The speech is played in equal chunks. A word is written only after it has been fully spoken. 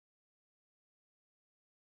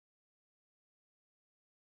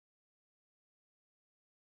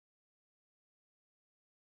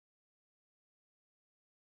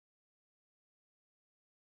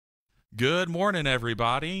Good morning,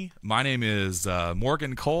 everybody. My name is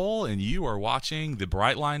Morgan Cole, and you are watching the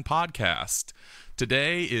Brightline Podcast.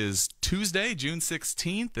 Today is Tuesday, June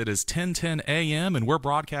 16th. It is 10:10 a.m., and we're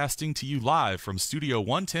broadcasting to you live from Studio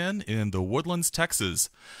 110 in The Woodlands, Texas.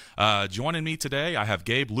 Joining me today, I have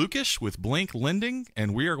Gabe Lukish with Blink Lending,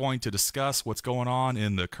 and we are going to discuss what's going on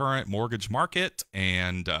in the current mortgage market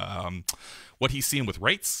and what he's seeing with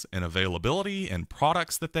rates and availability and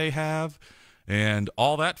products that they have, and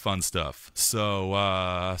all that fun stuff.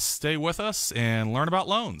 So stay with us and learn about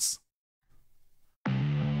loans.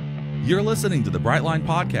 You're listening to the Brightline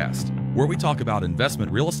Podcast, where we talk about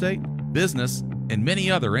investment real estate, business, and many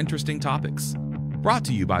other interesting topics. Brought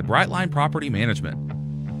to you by Brightline Property Management.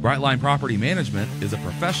 Brightline Property Management is a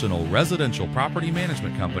professional residential property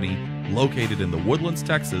management company located in the Woodlands,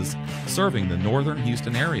 Texas, serving the northern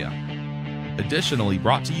Houston area. Additionally,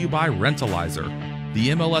 brought to you by Rentalizer, the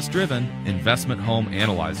MLS-driven investment home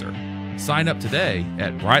analyzer. Sign up today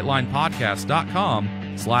at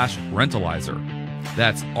brightlinepodcast.com/rentalizer.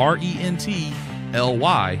 That's RENTLYZER.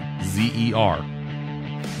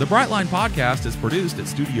 The Brightline Podcast is produced at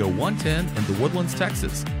Studio 110 in the Woodlands,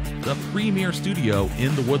 Texas, the premier studio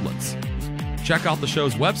in the Woodlands. Check out the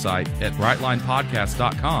show's website at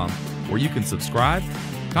brightlinepodcast.com, where you can subscribe,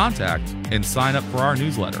 contact, and sign up for our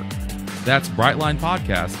newsletter. That's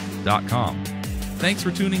brightlinepodcast.com. Thanks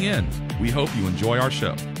for tuning in. We hope you enjoy our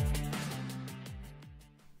show.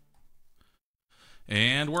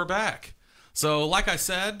 And we're back. So like I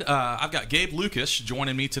said, I've got Gabe Lukish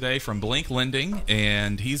joining me today from Blink Lending,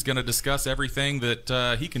 and he's going to discuss everything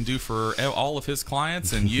that he can do for all of his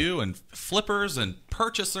clients and you and flippers and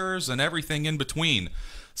purchasers and everything in between.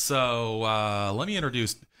 So let me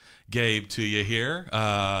introduce Gabe to you here.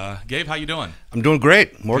 Gabe, how you doing? I'm doing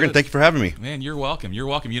great. Morgan, Good. Thank you for having me. Man, you're welcome. You're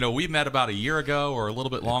welcome. You know, we met about a year ago or a little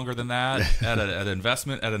bit longer than that at an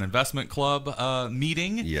investment club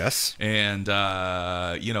meeting. Yes. And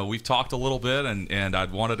you know, we've talked a little bit, and I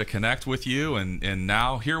wanted to connect with you, and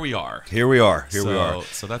now here we are. Here we are. We are.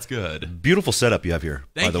 So that's good. Beautiful setup you have here,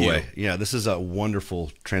 Thank by the you. way. Yeah, this is a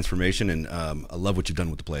wonderful transformation, and I love what you've done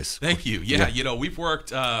with the place. Thank you. Yeah, you know, we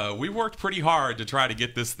worked pretty hard to try to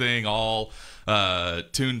get this thing all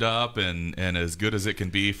tuned up and as good as it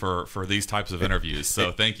can be for these types of interviews.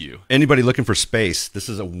 So thank you. Anybody looking for space, this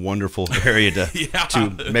is a wonderful area to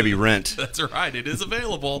to maybe rent. That's right. It is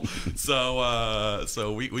available.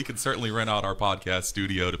 So we can certainly rent out our podcast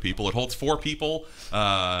studio to people. It holds 4 people.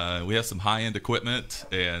 We have some high-end equipment,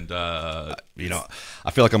 and you know,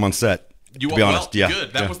 I feel like I'm on set. To be honest, yeah.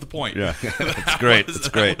 Good. That was the point. Yeah, it's great. It's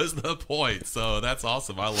great. That was the point. So that's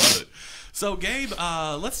awesome. I love it. So Gabe,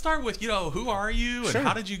 let's start with, who are you, and Sure.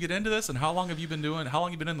 how did you get into this, and how long have you been in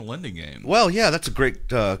the lending game? Well, yeah, that's a great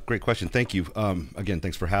question. Thank you. Again,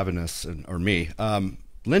 thanks for having us, or me.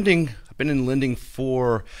 Lending, I've been in lending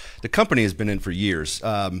the company has been in for years.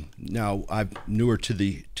 Now I'm newer to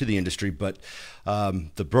the industry, but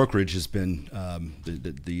the brokerage has been,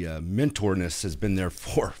 the mentorness has been there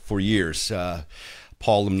for years.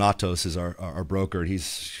 Paul Limnatos is our broker.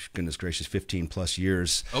 He's, goodness gracious, 15 plus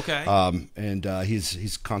years. Okay. And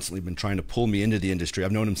he's constantly been trying to pull me into the industry.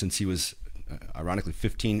 I've known him since he was, ironically,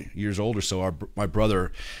 15 years old or so. My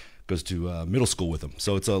brother goes to middle school with him,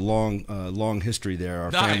 so it's a long history there. Our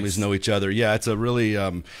Nice. families know each other. Yeah, it's a really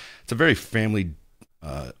it's a very family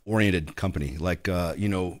oriented company. Like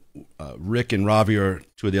Rick and Ravi are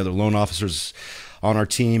 2 of the other loan officers on our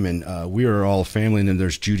team, and we are all family. And then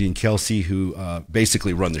there's Judy and Kelsey, who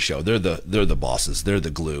basically run the show. They're the bosses. They're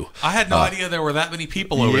the glue. I had no idea there were that many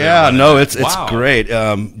people over there. Yeah, no, it's Wow. great.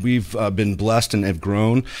 We've been blessed and have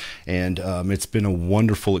grown, and it's been a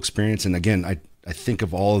wonderful experience. And again, I think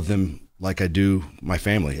of all of them like I do my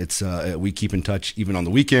family. It's we keep in touch even on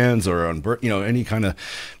the weekends or on any kind of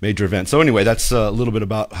major event. So anyway, that's a little bit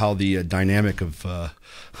about how the dynamic of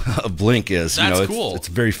Blink is. That's cool. It's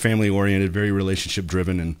very family oriented, very relationship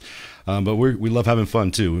driven, and but we love having fun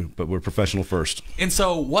too. But we're professional first. And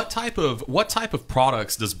so, what type of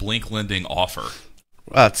products does Blink Lending offer?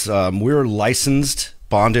 That's we're licensed,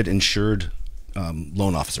 bonded, insured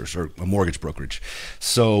loan officers, or a mortgage brokerage.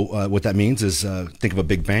 So what that means is think of a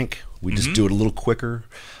big bank. We just do it a little quicker,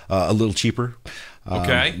 a little cheaper,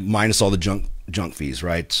 Okay. minus all the junk fees,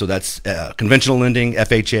 right? So that's conventional lending,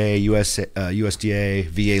 FHA, USDA,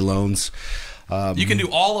 VA loans. You can do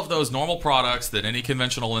all of those normal products that any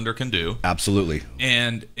conventional lender can do. Absolutely.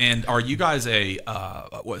 And are you guys a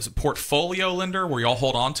portfolio lender where y'all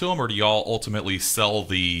hold on to them, or do y'all ultimately sell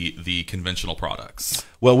the conventional products?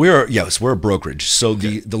 Well, we're a brokerage, so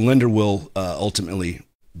the lender will ultimately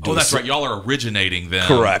do. Oh, that's right. Y'all are originating them.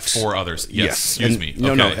 Correct. For others. Yes. Excuse me.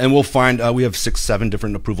 No, okay. and we'll find we have 6, 7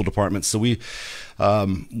 different approval departments. So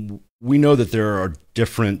we know that there are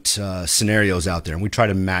different scenarios out there, and we try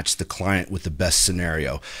to match the client with the best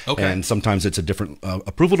scenario. Okay. And sometimes it's a different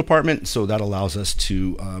approval department, so that allows us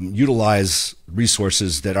to utilize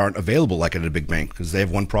resources that aren't available like at a big bank because they have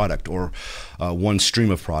one product or one stream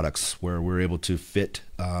of products where we're able to fit.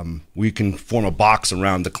 We can form a box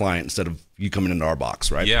around the client instead of you coming into our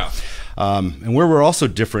box, right? Yeah. And where we're also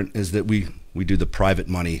different is that we do the private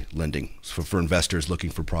money lending for investors looking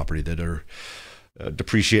for property that are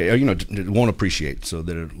depreciate, won't appreciate, so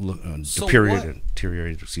that it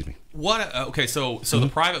deteriorate. Excuse me. What? Okay, so the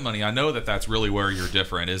private money. I know that's really where you're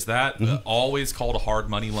different. Is that always called a hard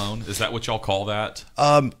money loan? Is that what y'all call that?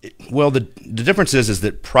 Well, the difference is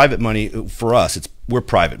that private money for us, we're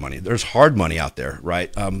private money. There's hard money out there,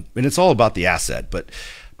 right? And it's all about the asset, but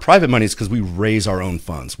private money is because we raise our own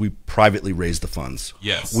funds. We privately raise the funds.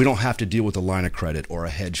 Yes. We don't have to deal with a line of credit or a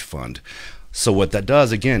hedge fund. So what that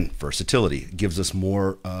does, again, versatility. It gives us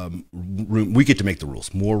more room. We get to make the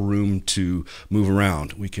rules, more room to move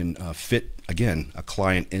around. We can fit, again, a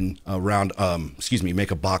client in around,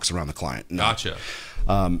 make a box around the client. Gotcha.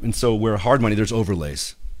 And so where hard money, there's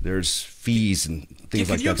overlays. There's fees and things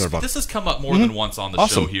like that. This has come up more than once on the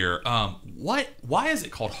show here. Why is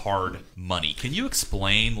it called hard money? Can you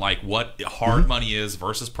explain what hard money is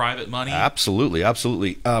versus private money?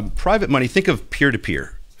 Absolutely. Private money, think of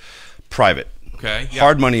peer-to-peer. Private. Okay. Yeah.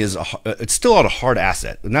 Hard money it's still a hard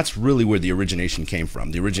asset, and that's really where the origination came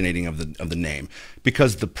from, the originating of the name,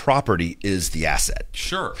 because the property is the asset.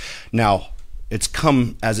 Sure. Now, it's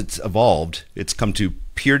come as it's evolved. It's come to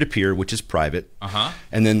peer-to-peer, which is private,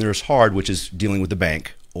 and then there's hard, which is dealing with the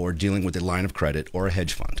bank or dealing with a line of credit or a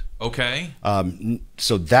hedge fund. Okay.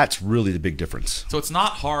 So that's really the big difference. So it's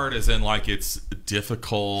not hard as in it's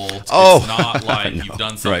difficult. Oh. It's not like you've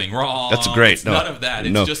done something wrong. That's great. It's none of that.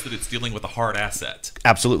 It's just that it's dealing with a hard asset.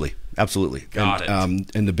 Absolutely. Got it.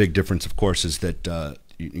 And the big difference, of course, is that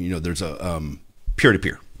there's a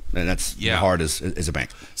peer-to-peer. And that's hard as a bank.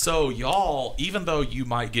 So y'all, even though you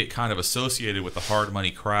might get kind of associated with the hard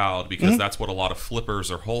money crowd because that's what a lot of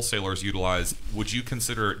flippers or wholesalers utilize, would you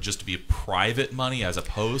consider it just to be private money as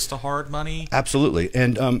opposed to hard money? Absolutely.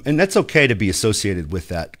 And that's okay to be associated with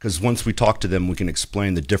that, because once we talk to them, we can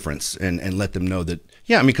explain the difference and let them know that,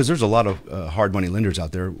 because there's a lot of hard money lenders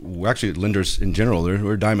out there. We're actually lenders in general.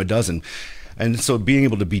 We're a dime a dozen. And so being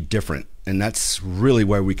able to be different, and that's really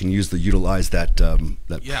where we can utilize that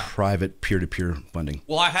private peer-to-peer funding.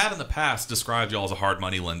 Well, I have in the past described y'all as a hard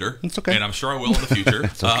money lender. It's okay. And I'm sure I will in the future.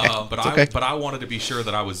 Okay. But I wanted to be sure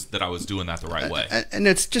that I was doing that the right way. And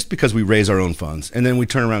it's just because we raise our own funds, and then we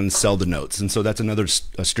turn around and sell the notes. And so that's another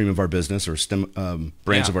stream of our business, or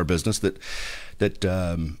branch of our business that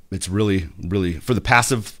it's really, really, for the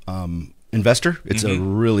passive investor, it's a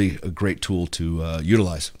great tool to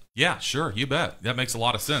utilize. Yeah, sure. You bet. That makes a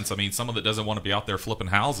lot of sense. I mean, someone that doesn't want to be out there flipping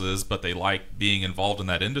houses, but they like being involved in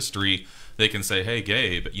that industry, they can say, hey,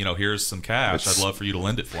 Gabe, here's some cash. I'd love for you to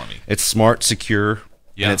lend it for me. It's smart, secure,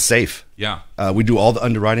 and it's safe. Yeah. We do all the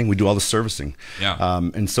underwriting. We do all the servicing. Yeah.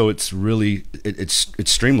 And so it's really, it's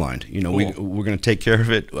streamlined. Cool. We're going to take care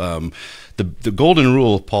of it. The golden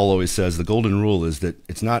rule, Paul always says, the golden rule is that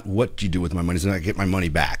it's not what you do with my money, it's not get my money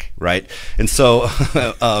back, right? And so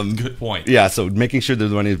good point. Yeah, so making sure that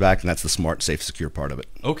the money is back, and that's the smart, safe, secure part of it.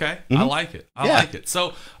 Okay. I like it. I like it.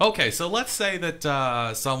 So let's say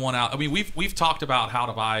that someone out, we've talked about how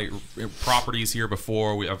to buy properties here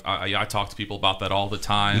before. I talk to people about that all the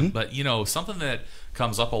time, but something that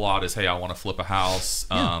comes up a lot is, hey, I want to flip a house,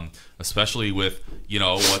 especially with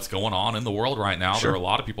what's going on in the world right now. Sure. There are a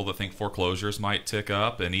lot of people that think foreclosures might tick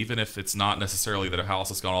up, and even if it's not necessarily that a house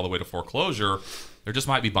has gone all the way to foreclosure, there just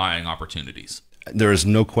might be buying opportunities. There is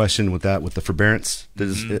no question with that, with the forbearance that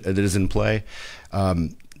is in play.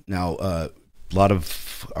 Now, a lot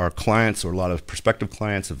of our clients or a lot of prospective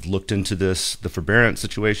clients have looked into the forbearance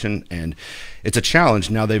situation, and it's a challenge.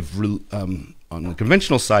 Now they've on the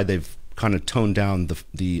conventional side, they've kind of toned down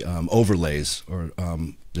the overlays or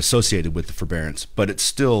associated with the forbearance, but it's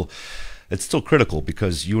still critical,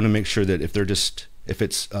 because you want to make sure that if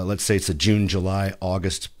it's let's say it's a June, July,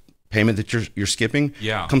 August payment that you're skipping,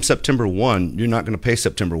 come September 1, you're not going to pay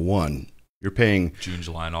September 1. You're paying June,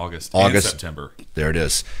 July, and August, and September. There it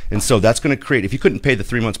is. And so that's going to create, if you couldn't pay the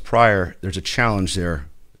 3 months prior, there's a challenge there.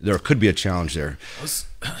 There could be a challenge there.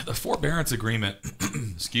 The forbearance agreement,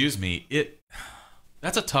 excuse me,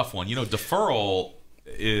 that's a tough one. Deferral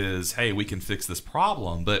is, hey, we can fix this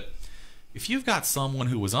problem. But if you've got someone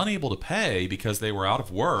who was unable to pay because they were out of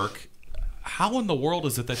work, how in the world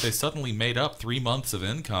is it that they suddenly made up 3 months of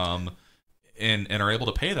income and are able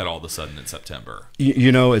to pay that all of a sudden in September?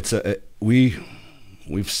 It's we've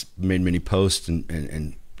made many posts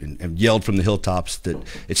and yelled from the hilltops that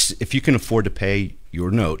if you can afford to pay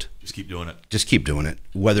your note, just keep doing it. Just keep doing it.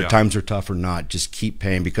 Whether times are tough or not, just keep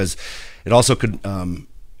paying, because it also could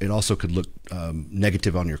look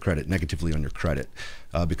negatively on your credit,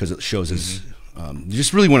 because it shows as you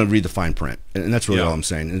just really want to read the fine print, and that's really all I'm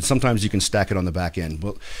saying. And sometimes you can stack it on the back end.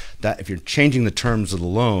 Well, that if you're changing the terms of the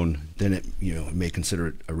loan, then it may consider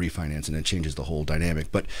it a refinance, and it changes the whole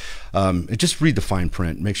dynamic. But just read the fine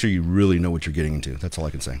print. Make sure you really know what you're getting into. That's all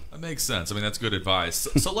I can say. That makes sense. I mean, that's good advice.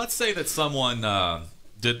 So let's say that someone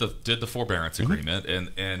did the forbearance agreement,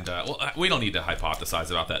 and well, we don't need to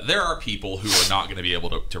hypothesize about that. There are people who are not going to be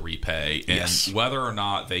able to repay, and whether or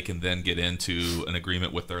not they can then get into an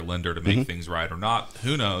agreement with their lender to make things right or not,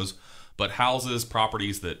 who knows. But houses,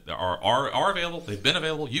 properties that are available, they've been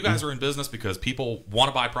available. You guys are in business because people want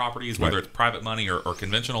to buy properties, whether it's private money or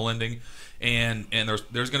conventional lending, and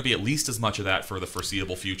there's going to be at least as much of that for the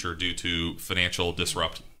foreseeable future due to financial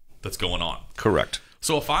disrupt that's going on. Correct.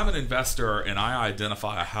 So if I'm an investor and I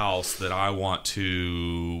identify a house that I want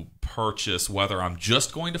to purchase, whether I'm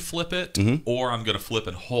just going to flip it or I'm going to flip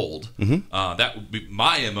and hold, that would be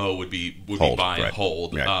my MO would be buy and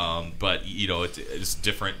hold. Right. But it's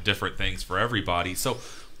different things for everybody. So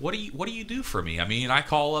what do you do for me? I mean, I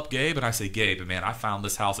call up Gabe and I say, Gabe, man, I found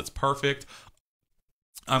this house. It's perfect.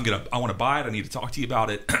 I want to buy it. I need to talk to you about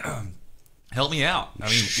it. Help me out. I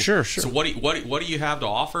mean, sure. So what do you have to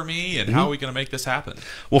offer me, and how are we going to make this happen?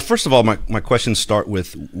 Well, first of all, my questions start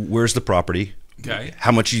with, where's the property? Okay.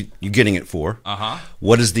 How much you getting it for?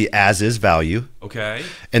 What is the as-is value? Okay.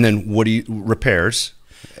 And then what do you repairs?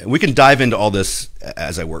 We can dive into all this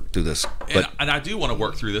as I work through this. But, and I do want to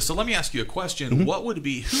work through this. So let me ask you a question. Who would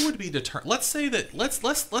be determined? Let's say that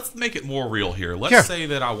let's make it more real here. Let's say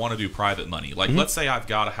that I want to do private money. Like let's say I've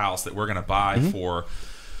got a house that we're going to buy for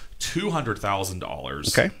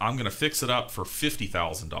 $200,000. Okay. I'm going to fix it up for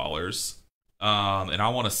 $50,000, and I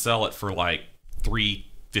want to sell it for like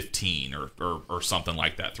 $315 or something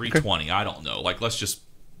like that. $320. I don't know. Like, let's just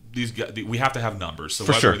we have to have numbers. So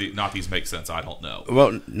whether or not these make sense, I don't know.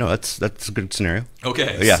 Well, no, that's a good scenario.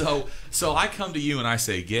 Okay. Yeah. So I come to you and I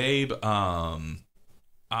say, Gabe,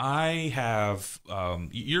 I have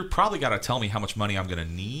you're probably got to tell me how much money I'm going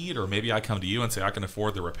to need, or maybe I come to you and say I can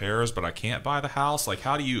afford the repairs, but I can't buy the house. Like,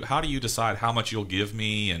 how do you decide how much you'll give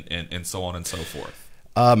me, and so on and so forth?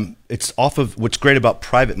 It's off of what's great about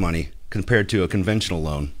private money compared to a conventional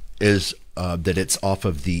loan is that it's off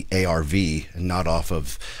of the ARV and not off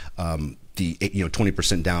of the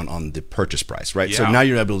 20% down on the purchase price, right? Yeah. So now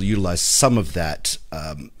you're able to utilize some of that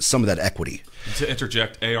equity. To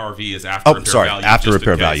interject, ARV is after repair value. After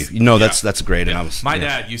repair value. That's great. Yeah. And my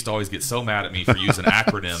dad used to always get so mad at me for using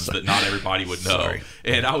acronyms that not everybody would know. Sorry.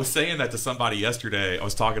 And I was saying that to somebody yesterday. I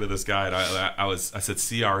was talking to this guy, and I said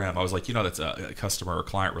CRM. I was like, that's a customer or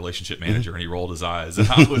client relationship manager, and he rolled his eyes. And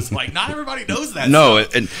I was like, not everybody knows that. No,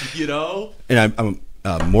 stuff, and I'm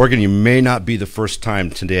Morgan, you may not be the first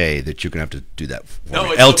time today that you're gonna have to do that.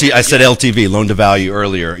 I said LTV, loan to value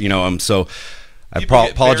earlier. So I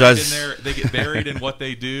apologize. They get buried in what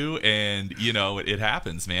they do, and it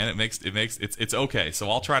happens, man. It's okay. So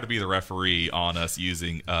I'll try to be the referee on us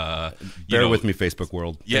using. Bear with me, Facebook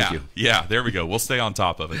world. Thank you. Yeah. There we go. We'll stay on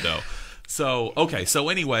top of it though. So okay. So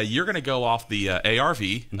anyway, you're gonna go off the ARV,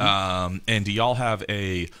 and do y'all have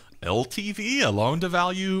a LTV, a loan to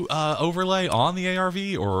value overlay on the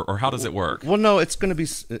ARV, or how does it work? Well, no, it's going to be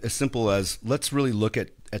as simple as, let's really look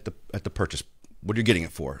at the purchase. What you're getting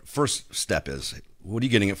it for. First step is, what are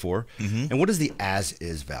you getting it for, and what is the as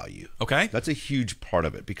is value? Okay, that's a huge part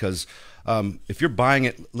of it, because if you're buying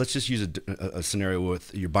it, let's just use a scenario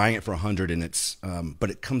with you're buying it for 100 and it's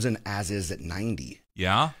but it comes in as is at 90.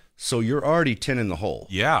 Yeah. So you're already 10 in the hole.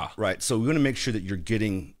 Yeah. Right. So we want to make sure that you're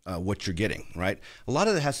getting what you're getting, right? A lot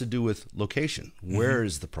of that has to do with location. Where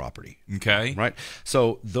is the property? Okay. Right.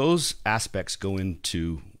 So those aspects go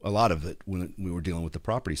into a lot of it when we were dealing with the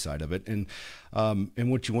property side of it. And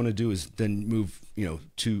what you want to do is then move,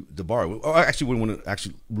 to the borrower. Or actually, we want to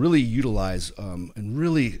actually really utilize and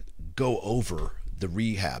really go over the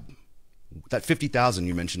rehab. That $50,000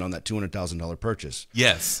 you mentioned on that $200,000 purchase.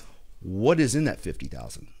 Yes. What is in that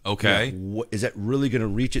 50,000? Okay. Is that really going to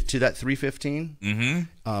reach it to that 315?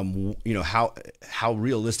 How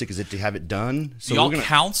realistic is it to have it done? So do y'all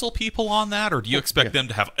counsel people on that, or do you expect them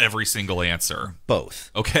to have every single answer? Both.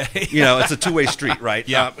 Okay. It's a two-way street, right?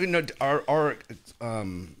 Yeah. Our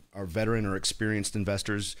veteran or experienced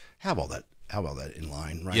investors have all that how about that in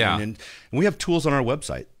line, right? Yeah. And we have tools on our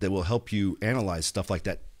website that will help you analyze stuff like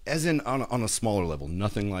that, as in on a smaller level,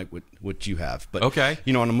 nothing like what you have, but okay,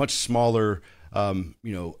 on a much smaller.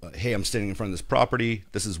 Hey, I'm standing in front of this property.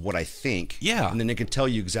 This is what I think. Yeah. And then it can tell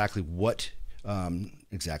you exactly what,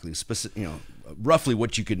 roughly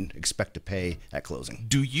what you can expect to pay at closing.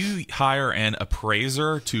 Do you hire an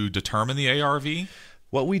appraiser to determine the ARV?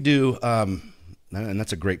 What we do, and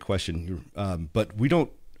that's a great question, but we don't.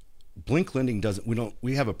 Blink Lending doesn't.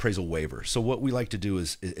 We have appraisal waiver. So what we like to do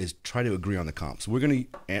is try to agree on the comps. We're going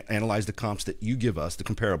to analyze the comps that you give us, the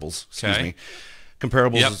comparables. Excuse me.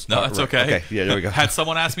 Comparables. Yep. No, that's okay. Okay. Yeah, there we go. Had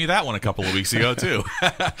someone ask me that one a couple of weeks ago too.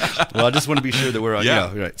 Well, I just want to be sure that we're on.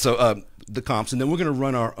 Yeah. Right. So the comps, and then we're going to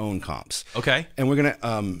run our own comps. Okay. And we're going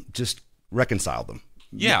to just reconcile them.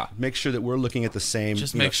 Yeah. Make sure that we're looking at the same.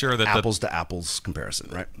 Just make sure that apples to apples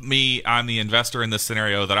comparison, right? I'm the investor in this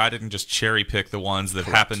scenario, that I didn't just cherry pick the ones that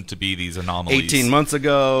happened to be these anomalies. 18 months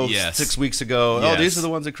ago, yes. 6 weeks ago. Yes. Oh, these are the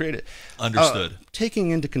ones that created. Understood.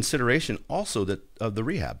 Taking into consideration also that of the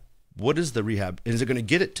rehab. What is the rehab? Is it going to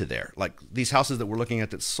get it to there? Like these houses that we're looking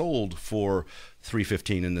at that sold for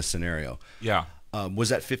 $315 in this scenario. Yeah. Was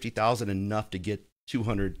that $50,000 enough to get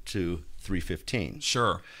 $200 to $315?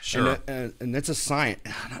 Sure. And that's a science.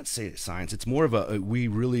 Not say science. It's more of we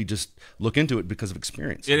really just look into it because of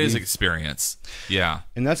experience. It is experience. Yeah.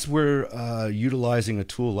 And that's where utilizing a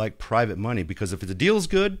tool like private money, because if the deal's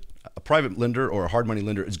good, a private lender or a hard money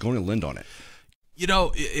lender is going to lend on it.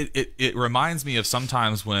 It reminds me of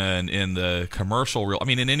sometimes when in the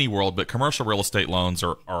in any world, but commercial real estate loans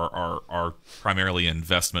are primarily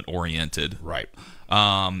investment oriented. Right.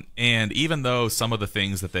 And even though some of the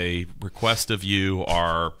things that they request of you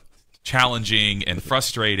are challenging and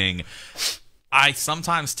frustrating, I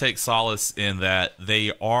sometimes take solace in that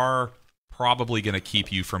they are probably going to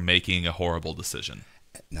keep you from making a horrible decision.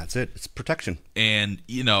 And that's it. It's protection. And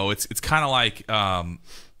it's kind of like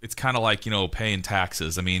paying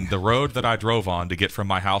taxes. I mean, the road that I drove on to get from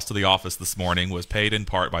my house to the office this morning was paid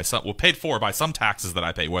for by some taxes that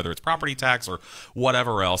I pay, whether it's property tax or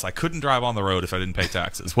whatever else. I couldn't drive on the road if I didn't pay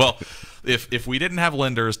taxes. Well, if we didn't have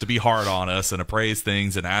lenders to be hard on us and appraise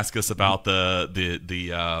things and ask us about the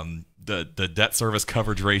debt service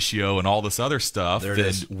coverage ratio and all this other stuff,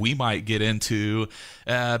 then we might get into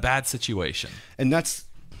a bad situation. And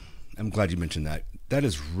I'm glad you mentioned that. That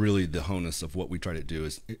is really the honus of what we try to do.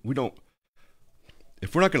 Is if we're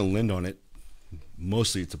not going to lend on it,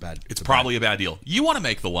 mostly it's probably a bad deal. You want to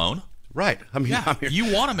make the loan, right? I mean, yeah,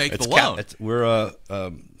 you want to make the loan. We're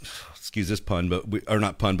excuse this pun,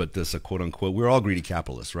 but this quote unquote. We're all greedy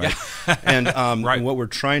capitalists, right? Yeah. And right. What we're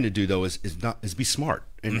trying to do though is be smart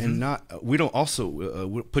and not. We don't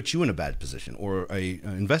also put you in a bad position or a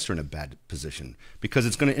investor in a bad position, because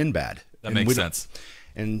it's going to end bad. That makes sense.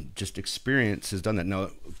 And just experience has done that. Now,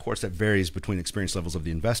 of course, that varies between experience levels of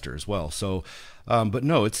the investor as well. So, but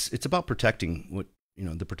no, it's about protecting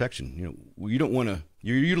the protection. You don't want to.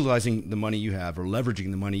 You're utilizing the money you have or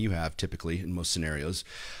leveraging the money you have, typically in most scenarios,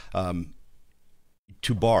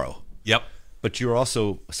 to borrow. Yep. But you're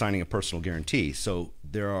also signing a personal guarantee. So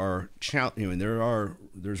there's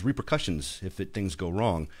repercussions if things go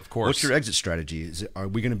wrong. Of course. What's your exit strategy? Are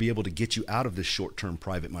we going to be able to get you out of this short-term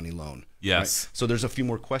private money loan? Yes. Right? So there's a few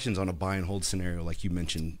more questions on a buy and hold scenario, like you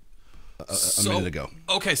mentioned a minute ago.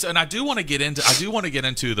 Okay, so and I do want to get into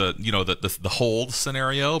the hold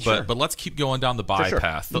scenario, but let's keep going down the buy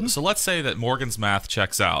path. Mm-hmm. So let's say that Morgan's math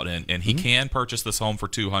checks out, and he can purchase this home for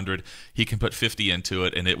 $200. He can put $50 into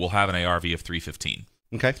it, and it will have an ARV of $315.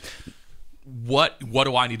 Okay. What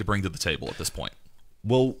do I need to bring to the table at this point?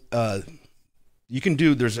 Well,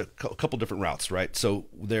 there's a couple different routes, right? So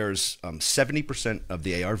there's 70% of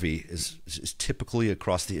the ARV is typically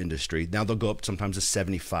across the industry. Now they'll go up sometimes to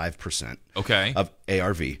 75% of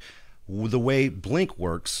ARV. The way Blink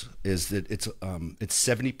works is that it's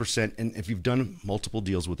 70%, and if you've done multiple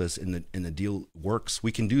deals with us and the deal works,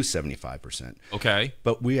 we can do 75%. Okay.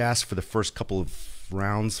 But we ask for the first couple of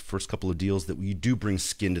rounds, first couple of deals, that we do bring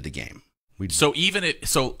skin to the game. So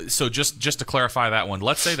just to clarify that one,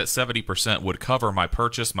 let's say that 70% would cover my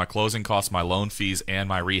purchase, my closing costs, my loan fees, and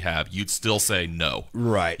my rehab. You'd still say no.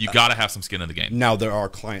 Right. You got to have some skin in the game. Now there are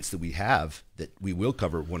clients that we have that we will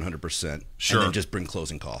cover 100%. Sure. And then just bring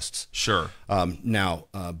closing costs. Sure.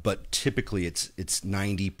 But typically it's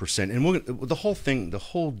 90%,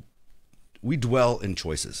 and we dwell in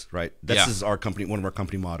choices, right? This is our company, one of our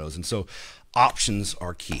company mottos, and so options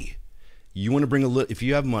are key. You want to bring if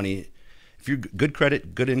you have money. If you're good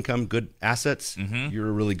credit, good income, good assets, you're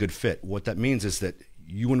a really good fit. What that means is that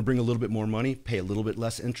you want to bring a little bit more money, pay a little bit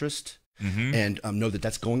less interest. and know that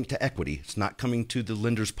that's going to equity. It's not coming to the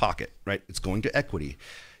lender's pocket, right? It's going to equity.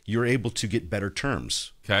 You're able to get better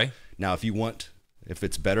terms. Okay. Now, if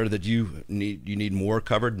it's better that you need more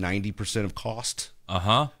covered, 90% of cost.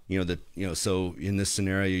 So in this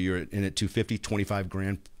scenario, you're in at 250,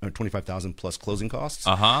 25,000 plus closing costs.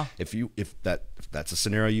 If that's a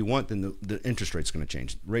scenario you want, then the interest rate's going to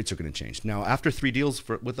change. Rates are going to change. Now, after 3 deals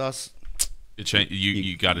with us,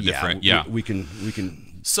 you got a different. We can.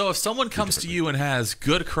 So if someone comes to you and has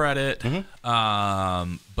good credit,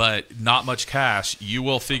 but not much cash, you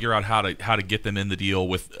will figure out how to get them in the deal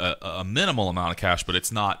with a minimal amount of cash, but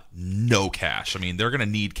it's not no cash. I mean, they're going to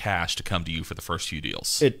need cash to come to you for the first few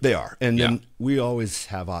deals. They are. And then we always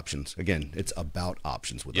have options. Again, it's about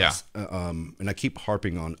options with us. And I keep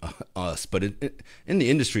harping on us, but in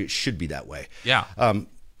the industry, it should be that way. Yeah.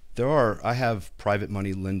 I have private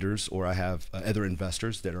money lenders, or I have other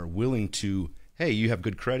investors that are willing to, hey, you have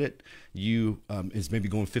good credit, is maybe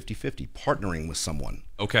going 50-50, partnering with someone.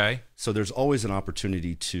 Okay. So there's always an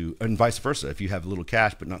opportunity to, and vice versa. If you have a little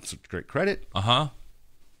cash but not such great credit,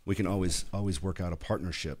 we can always work out a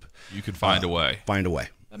partnership. You can find a way.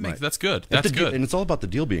 That's good. That's good. And it's all about the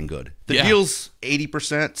deal being good. The deal's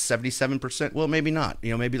 80%, 77%. Well, maybe not.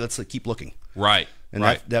 Maybe let's keep looking. Right. And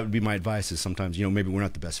that would be my advice, is sometimes, maybe we're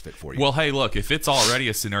not the best fit for you. Well, hey, look, if it's already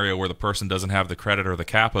a scenario where the person doesn't have the credit or the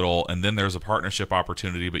capital, and then there's a partnership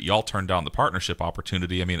opportunity, but y'all turn down the partnership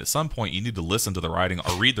opportunity, I mean, at some point you need to listen to the writing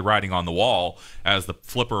or read the writing on the wall as the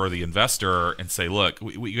flipper or the investor and say, look,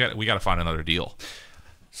 we got to find another deal.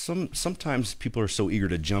 Sometimes people are so eager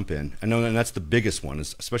to jump in. I know, and that's the biggest one,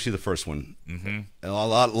 especially the first one. A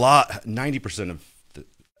lot, 90%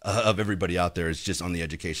 of everybody out there is just on the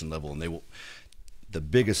education level, and they will. The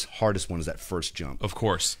biggest, hardest one is that first jump. Of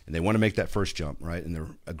course. And they want to make that first jump, right? And they're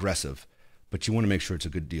aggressive, but you want to make sure it's a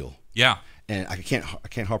good deal. Yeah. And I can't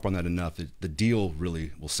harp on that enough. The deal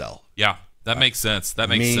really will sell. Yeah. That makes sense. That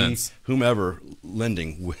makes sense. Whomever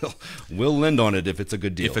lending will lend on it if it's a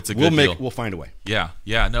good deal. If it's a good deal, we'll find a way. Yeah,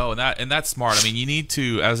 yeah, no, and that's smart. I mean, you need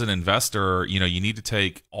to, as an investor, you need to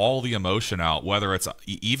take all the emotion out. Whether it's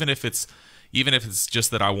even if it's just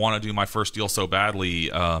that I want to do my first deal so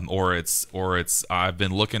badly, or it's I've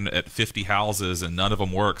been looking at 50 houses and none of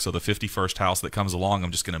them work, so the 51st house that comes along, I'm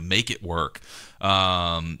just going to make it work.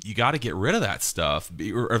 You got to get rid of that stuff,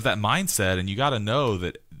 or of that mindset, and you got to know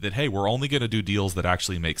that hey, we're only going to do deals that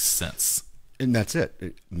actually make sense. And that's it.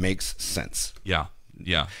 It makes sense. Yeah.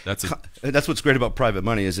 Yeah, that's what's great about private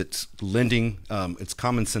money, is it's lending. It's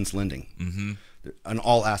common sense lending on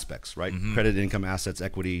all aspects, right? Credit, income, assets,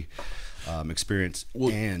 equity, experience,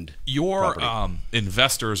 and your property.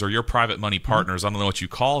 Investors or your private money partners. I don't know what you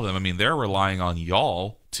call them. I mean, they're relying on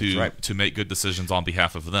y'all to make good decisions on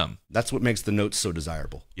behalf of them. That's what makes the notes so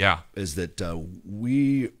desirable. Yeah, is that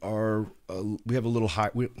we have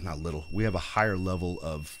a higher level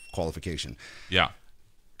of qualification. Yeah,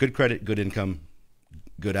 good credit, good income,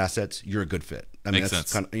 good assets. You're a good fit. I mean, makes that's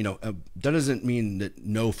sense. Kind of, that doesn't mean that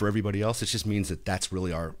no for everybody else. It just means that that's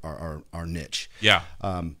really our niche. Yeah.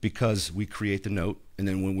 Because we create the note, and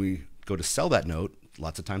then when we go to sell that note,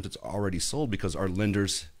 lots of times it's already sold because our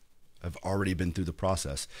lenders have already been through the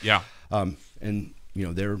process. Yeah. And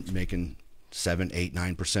they're making 7, 8,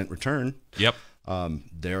 9% return. Yep.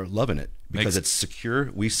 They're loving it because it's secure.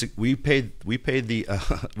 We pay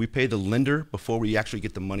the lender before we actually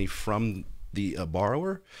get the money from the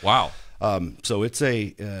borrower. Wow. So it's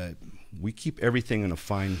we keep everything in a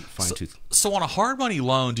fine tooth. So on a hard money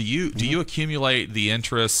loan, do you accumulate the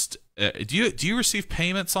interest? Do you receive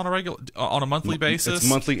payments on a monthly basis? It's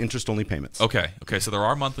monthly interest only payments. Okay. So there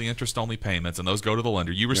are monthly interest only payments, and those go to the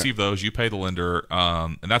lender. You receive those, you pay the lender,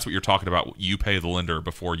 and that's what you're talking about. You pay the lender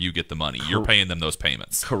before you get the money. You're paying them those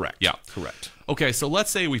payments. Correct. Yeah. Correct. Okay, so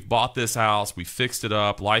let's say we've bought this house, we fixed it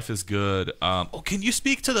up, life is good. Can you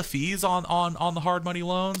speak to the fees on the hard money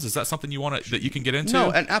loans? Is that something that you can get into?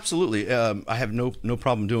 No, and absolutely. I have no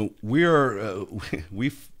problem doing.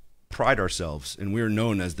 We pride ourselves, and we're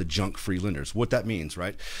known as the junk-free lenders. What that means,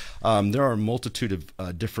 right? There are a multitude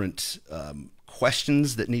of different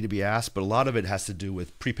questions that need to be asked, but a lot of it has to do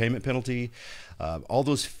with prepayment penalty, all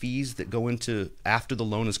those fees that go into after the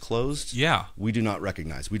loan is closed. Yeah, we do not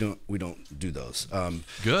recognize. We don't do those.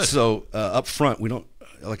 Good. So up front, we don't.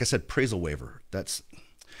 Like I said, appraisal waiver. That's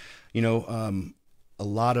a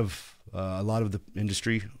lot of A lot of the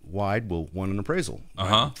industry wide will want an appraisal.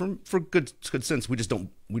 Uh-huh. Right? For good sense,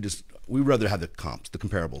 we rather have the comps, the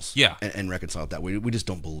comparables, Yeah. and reconcile it that way. We just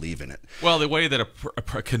don't believe in it. Well, the way that a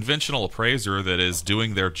conventional appraiser that is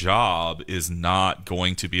doing their job is not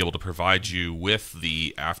going to be able to provide you with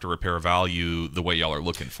the after repair value the way y'all are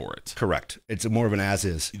looking for it. Correct. It's more of an as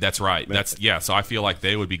is. That's right. So I feel like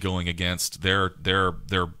they would be going against their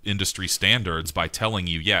industry standards by telling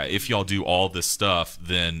you, yeah, if y'all do all this stuff,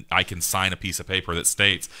 then I can sign a piece of paper that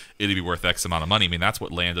states it'd be worth X amount of money. I mean, that's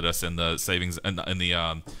what landed us in the savings in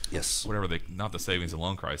the Yes. whatever not the savings and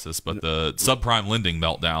loan crisis, but the subprime lending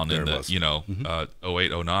meltdown in the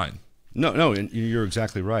 08, 09. No, and you're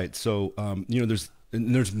exactly right. So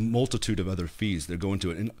there's multitude of other fees that go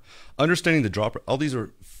into it, and understanding the drop. All these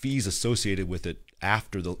are fees associated with it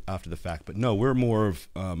after the fact. But no, we're more of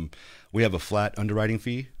we have a flat underwriting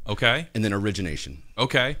fee. Okay. And then origination.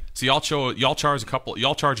 Okay. So y'all charge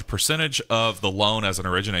a percentage of the loan as an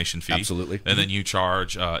origination fee. Absolutely. And then you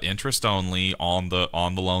charge interest only on the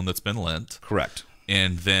loan that's been lent. Correct.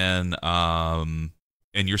 And then and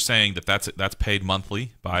you're saying that's paid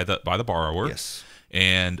monthly by the borrower. Yes.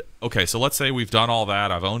 And okay, so let's say we've done all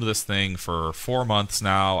that. I've owned this thing for 4 months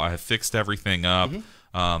now. I have fixed everything up.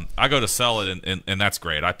 Mm-hmm. I go to sell it, and that's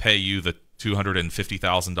great. I pay you the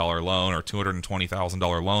 $250,000 loan or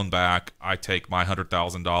 $220,000 loan back. I take my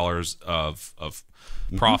 $100,000 of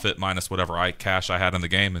profit minus whatever cash I had in the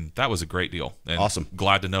game, and that was a great deal. And awesome.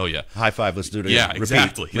 Glad to know you. High five. Let's do it again. Yeah, Repeat.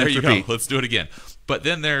 exactly. There you repeat. go. Let's do it again. But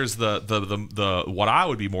then there's the what I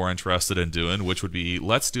would be more interested in doing, which would be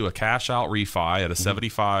let's do a cash out refi at a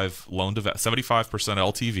 75%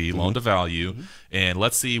 LTV loan to value, and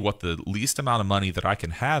let's see what the least amount of money that I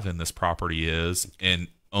can have in this property is, and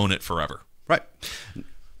own it forever. Right.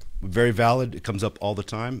 Very valid. It comes up all the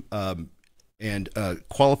time. And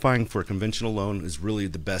qualifying for a conventional loan is really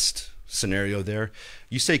the best scenario there.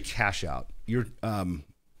 You say cash out. You're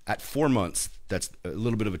at 4 months. That's a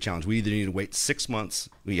little bit of a challenge. We either need to wait 6 months.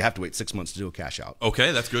 You have to wait 6 months to do a cash out.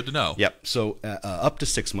 Okay, that's good to know. Yep. So up to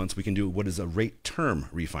 6 months, we can do what is a rate term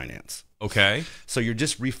refinance. Okay. So you're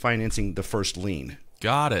just refinancing the first lien.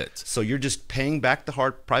 Got it. So you're just paying back the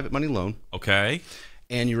hard private money loan. Okay.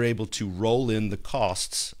 And you're able to roll in the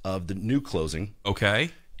costs of the new closing.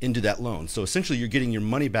 Okay. Into that loan. So essentially you're getting your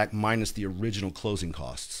money back minus the original closing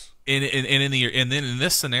costs. And then in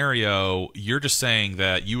this scenario, you're just saying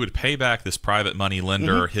that you would pay back this private money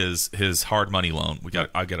lender his hard money loan.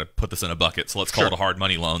 I got to put this in a bucket, so let's call it a hard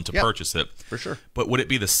money loan to purchase it. For sure. But would it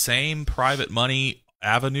be the same private money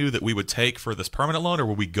avenue that we would take for this permanent loan, or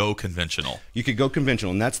would we go conventional? You could go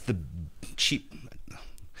conventional, and that's the cheap.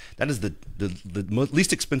 That is the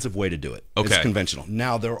least expensive way to do it. Okay. It's conventional.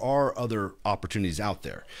 Now, there are other opportunities out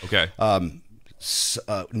there. Okay.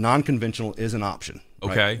 Non-conventional is an option.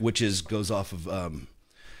 Right? Okay. Which goes off of, you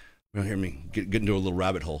don't hear me get into a little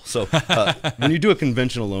rabbit hole. So when you do a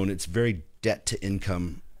conventional loan, it's very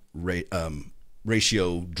debt-to-income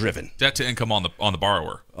ratio driven. Debt to income on the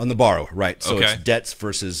borrower. On the borrower, right. So Okay. it's debts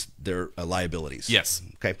versus their liabilities. Yes.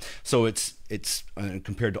 Okay. So it's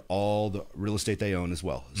compared to all the real estate they own as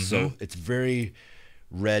well. So it's very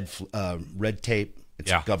red tape.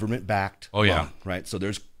 It's government backed. Oh, yeah. Right. So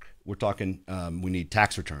we're talking, we need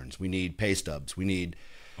tax returns. We need pay stubs. We need.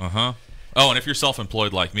 Oh, and if you're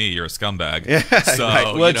self-employed like me, you're a scumbag. Yeah. So, right.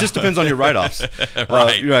 Well, it just depends on your write-offs.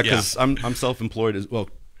 Right. Because I'm self-employed as well.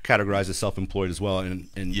 Categorized as self-employed as well, and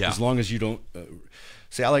as long as you don't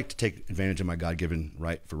say, I like to take advantage of my God-given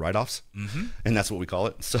right for write-offs, and that's what we call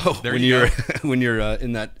it. So when you're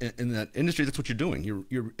in that industry, that's what you're doing.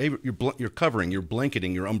 You're covering, you're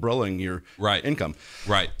blanketing, you're umbrellaing your income.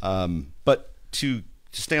 Right. But to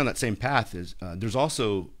stay on that same path is there's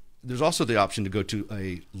also the option to go to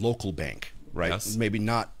a local bank, right? Yes. Maybe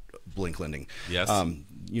not Blink Lending. Yes.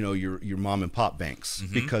 Your mom and pop banks,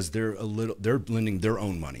 because they're lending their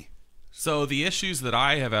own money. So the issues that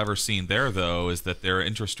I have ever seen there, though, is that their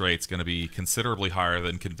interest rate's going to be considerably higher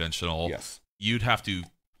than conventional. Yes. You'd have to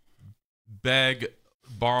beg,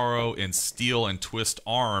 borrow, and steal and twist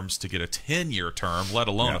arms to get a 10-year term, let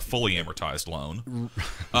alone a fully amortized loan.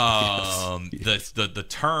 The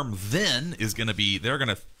term then is going to be, they're going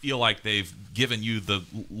to feel like they've given you the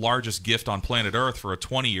largest gift on planet Earth for a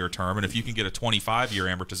 20-year term, and if you can get a 25-year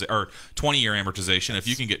amortization or 20-year amortization, if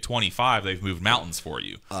you can get 25, they've moved mountains for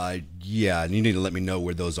you. Yeah, and you need to let me know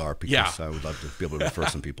where those are, because I would love to be able to refer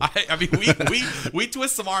some people. I mean, we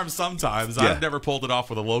twist some arms sometimes. I've never pulled it off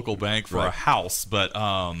with a local bank for a house, but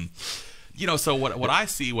So what I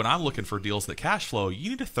see when I'm looking for deals that cash flow,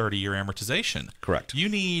 you need a 30-year amortization. Correct. You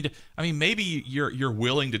need, maybe you're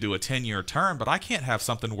willing to do a 10-year term, but I can't have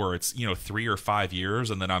something where it's 3 or 5 years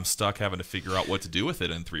and then I'm stuck having to figure out what to do with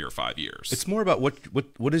it in 3 or 5 years. It's more about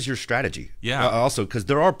what is your strategy. Yeah. Also, because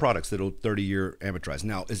there are products that'll 30-year amortize.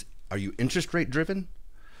 Now, are you interest rate driven?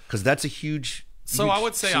 Because that's a huge. So I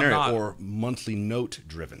would say scenario, I'm not. Or monthly note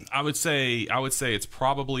driven. I would say it's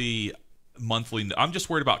probably monthly. I'm just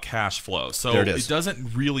worried about cash flow. So There it is.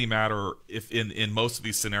 doesn't really matter if in most of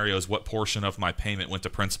these scenarios what portion of my payment went to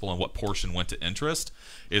principal and what portion went to interest,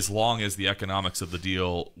 as long as the economics of the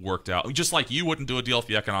deal worked out. Just like you wouldn't do a deal if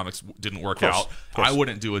the economics didn't work out. I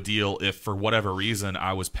wouldn't do a deal if for whatever reason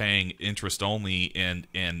I was paying interest only and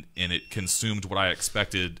it consumed what I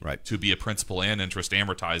expected to be a principal and interest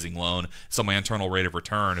amortizing loan. So my internal rate of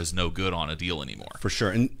return is no good on a deal anymore. For sure.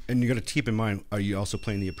 And you got to keep in mind, are you also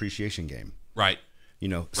playing the appreciation game? Right.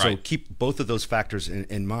 So keep both of those factors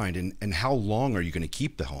in mind. And how long are you going to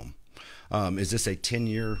keep the home? Is this a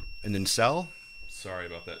 10-year and then sell? Sorry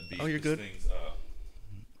about that beat. Oh, you're good. I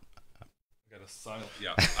got to silence.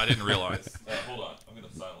 Yeah, I didn't realize. Hold on. I'm going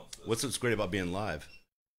to silence this. What's what's great about being live?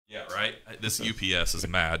 Yeah, right? This UPS is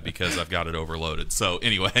mad because I've got it overloaded. So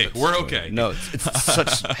anyway, we're okay. No, it's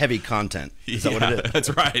such heavy content. Is that what it is? That's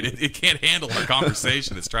right. It can't handle our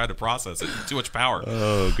conversation. It's trying to process it. Too much power.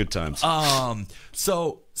 Oh, good times.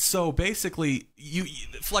 So basically,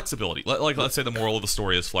 flexibility. Let's say the moral of the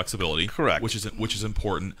story is flexibility. Correct. Which is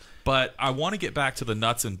important. But I want to get back to the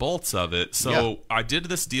nuts and bolts of it. So I did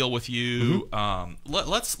this deal with you.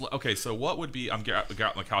 Okay. So what would be? I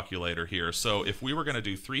got my calculator here. So if we were going to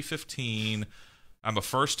do 315, I'm a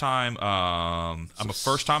first time. I'm a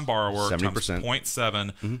first time borrower. 70%.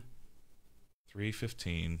 0.7.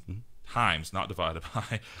 315. Times, not divided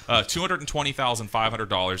by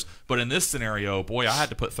 $220,500. But in this scenario, boy, I had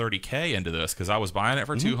to put $30K into this because I was buying it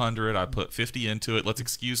for $200. I put $50 into it. Let's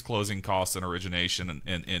excuse closing costs and origination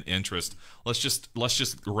and interest. Let's just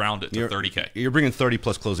round it to $30K. You're bringing 30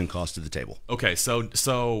 plus closing costs to the table. Okay, so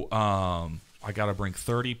I got to bring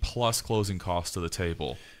 30 plus closing costs to the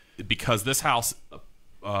table because this house.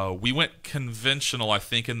 We went conventional, I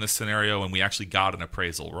think, in this scenario, and we actually got an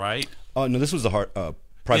appraisal, right? Oh no, this was the hard.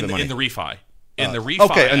 Private money. In the refi. In the refi.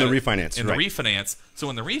 Okay, and the refinance. In the refinance. So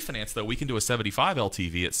in the refinance, though, we can do a 75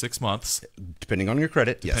 LTV at 6 months. Depending on your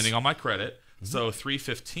credit, Depending on my credit. So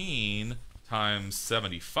 315 times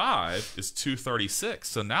 75 is 236.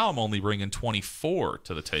 So now I'm only bringing 24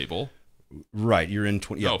 to the table. Right, you're in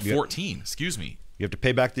 20. No, 14. Excuse me. You have to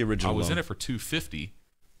pay back the original I was loan. in it for 250.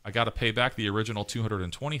 I got to pay back the original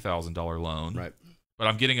 $220,000 loan. Right. But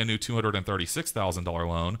I'm getting a new $236,000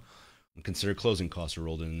 loan. Consider closing costs are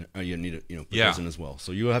rolled in. You need to put those in as well.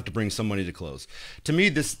 So you have to bring some money to close. To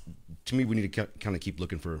me, we need to kind of keep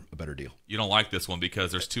looking for a better deal. You don't like this one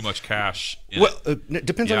because there's too much cash in it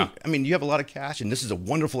depends on. You have a lot of cash, and this is a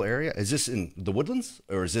wonderful area. Is this in the Woodlands,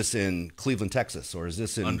 or is this in Cleveland, Texas, or is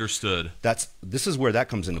this in? Understood. This is where that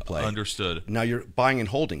comes into play. Understood. Now you're buying and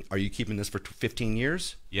holding. Are you keeping this for 15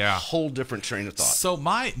 years? Yeah. Whole different train of thought. So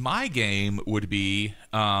my game would be.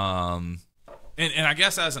 And I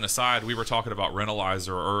guess as an aside, we were talking about Rentalizer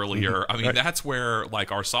earlier. That's where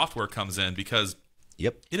our software comes in because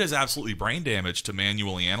it is absolutely brain damage to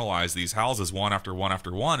manually analyze these houses one after one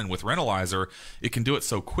after one. And with Rentalizer, it can do it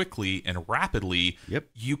so quickly and rapidly.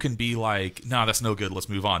 You can be like, no, that's no good. Let's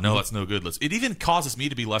move on. No, that's no good. It even causes me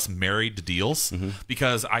to be less married to deals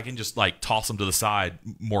because I can just toss them to the side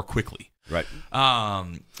more quickly. Right.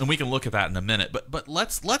 And we can look at that in a minute, but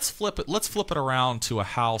let's flip it around to a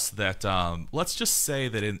house that let's just say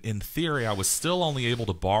that in theory I was still only able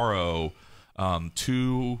to borrow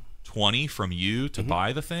 $220 from you to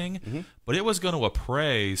buy the thing, but it was going to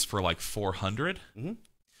appraise for $400.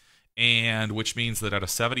 And which means that at a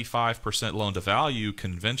 75% loan to value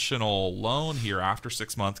conventional loan here after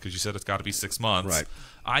 6 months, because you said it's got to be 6 months, right,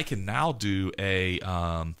 I can now do a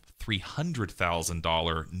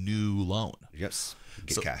 $300,000 new loan. Yes.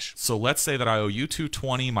 Get cash. So let's say that I owe you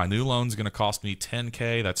 $220. My new loan is going to cost me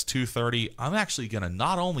 $10K. That's $230. I'm actually going to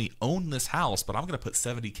not only own this house, but I'm going to put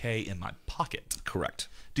 $70K in my pocket. Correct.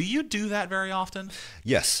 Do you do that very often?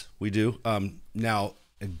 Yes, we do. Now,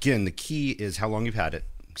 again, the key is how long you've had it.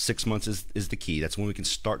 6 months is the key. That's when we can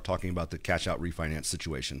start talking about the cash out refinance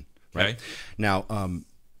situation. Right. Okay. Now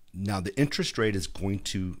the interest rate is going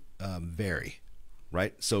to vary.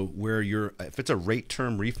 Right, so if it's a rate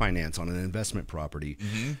term refinance on an investment property,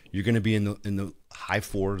 you're going to be in the high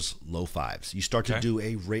 4s, low 5s. You start to do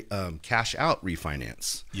a cash out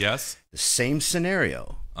refinance. Yes, the same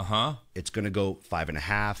scenario. It's going to go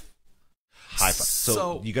 5.5. high.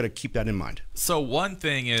 So you got to keep that in mind. So one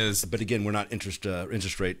thing is, but again, we're not interest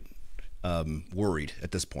rate worried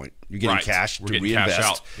at this point. You're getting cash We're to getting reinvest cash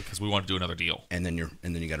out because we want to do another deal, and then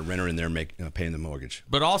you got a renter in there paying the mortgage.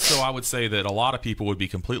 But also, I would say that a lot of people would be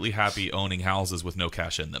completely happy owning houses with no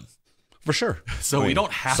cash in them. For sure. So we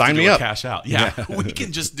don't have to do a cash out. Yeah, we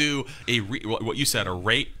can just do what you said, a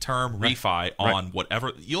rate term refi on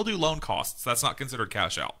whatever. You'll do loan costs. That's not considered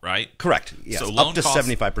cash out, right? Correct. Yes. So up to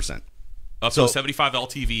 75%. Up to 75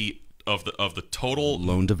 LTV of the total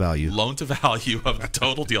loan to value of the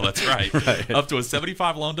total deal. That's right. Up to a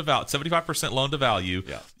 75% loan to value.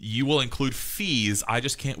 Yeah. You will include fees. I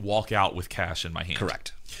just can't walk out with cash in my hand.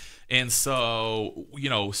 Correct. And so,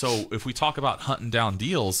 so if we talk about hunting down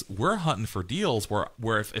deals, we're hunting for deals where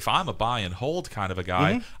if I'm a buy and hold kind of a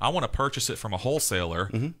guy, I want to purchase it from a wholesaler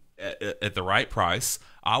at the right price.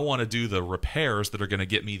 I want to do the repairs that are going to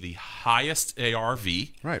get me the highest ARV.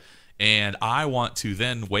 Right. And I want to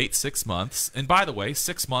then wait 6 months. And by the way,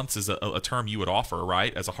 6 months is a term you would offer,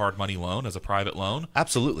 right, as a hard money loan, as a private loan.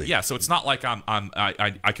 Absolutely. Yeah. So it's not like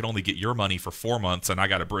I can only get your money for 4 months, and I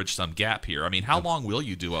got to bridge some gap here. I mean, how long will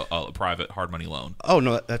you do a private hard money loan? Oh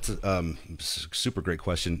no, that's a super great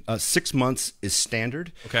question. 6 months is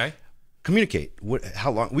standard. Okay. Communicate.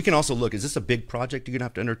 How long? We can also look. Is this a big project you're gonna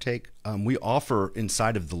have to undertake? We offer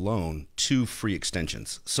inside of the loan 2 free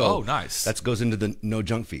extensions. So nice. That goes into the no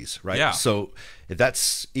junk fees, right? Yeah. So if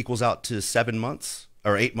that equals out to 7 months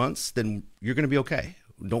or 8 months, then you're gonna be okay.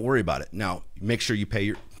 Don't worry about it. Now, make sure you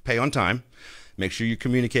pay on time. Make sure you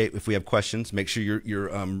communicate if we have questions. Make sure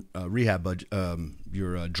your rehab budget,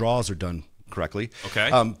 your draws are done correctly.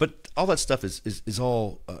 Okay. But all that stuff is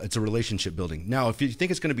all it's a relationship building. Now, if you think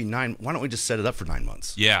it's going to be 9, why don't we just set it up for 9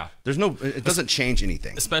 months? Yeah. It doesn't change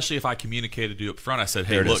anything. Especially if I communicated to you up front. I said,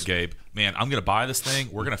 hey, look, Gabe, man, I'm going to buy this thing.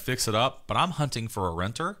 We're going to fix it up, but I'm hunting for a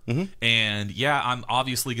renter. And yeah, I'm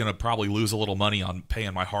obviously going to probably lose a little money on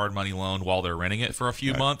paying my hard money loan while they're renting it for a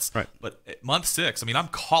few months. Right. But at month 6, I mean, I'm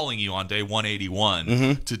calling you on day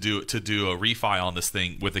 181 to do a refi on this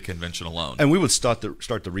thing with a conventional loan. And we would start the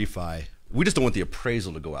refi. We just don't want the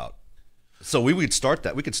appraisal to go out. So we would start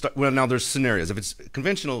that. We could start. Well, now there's scenarios. If it's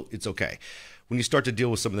conventional, it's okay. When you start to deal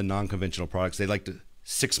with some of the non-conventional products, they like to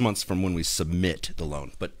 6 months from when we submit the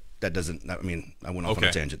loan. But that doesn't. I mean, I went off on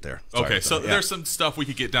a tangent there. Sorry so there's some stuff we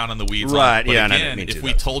could get down in the weeds. Right. On. But yeah. Again, and I didn't mean if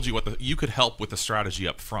we told you you could help with the strategy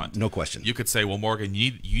up front. No question. You could say, well, Morgan,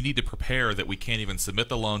 you need to prepare that we can't even submit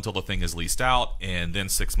the loan till the thing is leased out, and then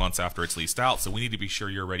 6 months after it's leased out. So we need to be sure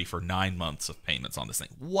you're ready for 9 months of payments on this thing.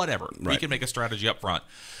 Whatever. Right. We can make a strategy up front.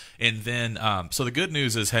 And then, so the good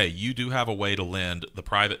news is, hey, you do have a way to lend the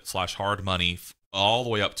private/hard money all the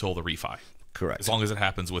way up till the refi. Correct. As long as it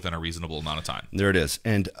happens within a reasonable amount of time. There it is.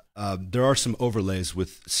 And there are some overlays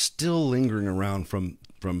with still lingering around from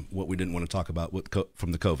what we didn't want to talk about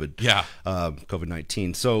from the COVID. Yeah.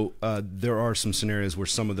 COVID-19. So there are some scenarios where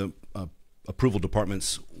some of the approval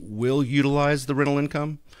departments will utilize the rental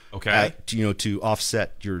income. Okay. To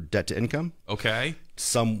offset your debt to income. Okay.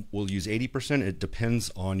 Some will use 80%. It depends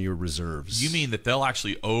on your reserves. You mean that they'll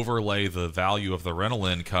actually overlay the value of the rental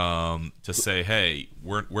income to say, hey,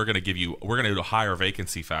 we're going to do a higher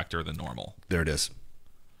vacancy factor than normal. There it is.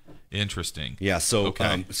 Interesting. Yeah. So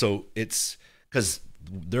okay. So it's because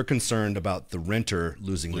they're concerned about the renter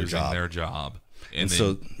losing their job. And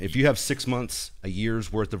so if you have 6 months, a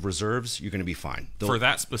year's worth of reserves, you're going to be fine. For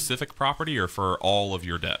that specific property or for all of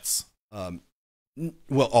your debts?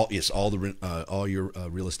 Well, all your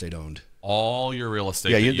real estate owned. All your real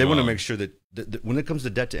estate. Yeah, they want to make sure that when it comes to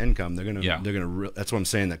debt to income, they're gonna. That's what I'm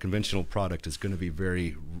saying. That conventional product is going to be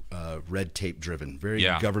very red tape driven, very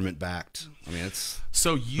government backed. I mean, it's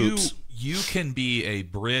so you can be a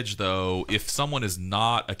bridge though if someone is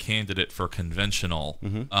not a candidate for conventional.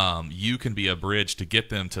 You can be a bridge to get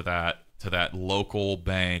them to that local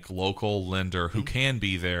bank, local lender who can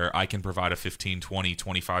be there. I can provide a 15, 20,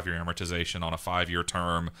 25-year amortization on a 5-year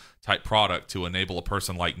term type product to enable a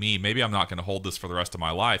person like me. Maybe I'm not going to hold this for the rest of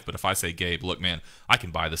my life, but if I say, Gabe, look, man, I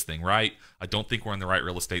can buy this thing, right? I don't think we're in the right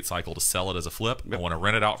real estate cycle to sell it as a flip. I want to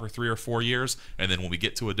rent it out for 3 or 4 years, and then when we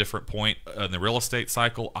get to a different point in the real estate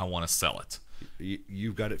cycle, I want to sell it.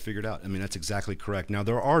 You've got it figured out. I mean, that's exactly correct. Now,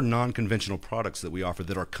 there are non-conventional products that we offer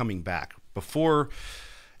that are coming back. Before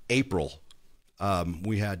April,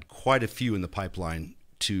 we had quite a few in the pipeline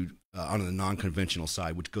on the non-conventional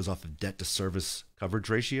side, which goes off of debt to service coverage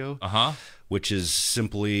ratio, which is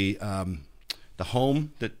simply the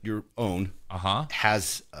home that you own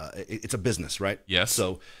has it's a business, right? Yes.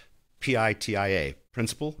 So PITIA,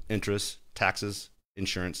 principal, interest, taxes,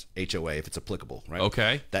 insurance, HOA, if it's applicable, right?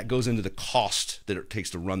 Okay. That goes into the cost that it takes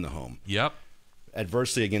to run the home. Yep.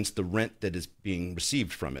 adversely against the rent that is being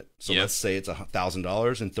received from it. So Yes. let's say it's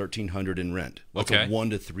 $1,000 and $1,300 in rent. That's Okay. a 1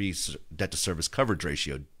 to 3 debt to service coverage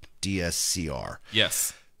ratio, DSCR.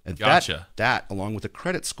 Yes. And Gotcha. that along with a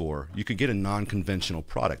credit score, you could get a non-conventional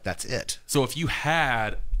product. That's it. So if you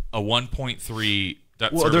had a 1.3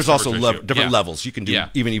 debt Well, service there's also coverage ratio, different yeah. levels. You can do Yeah.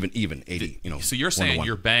 even 80. So you're saying 1-to-1.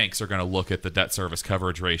 your banks are going to look at the debt service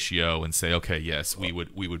coverage ratio and say, okay, yes, we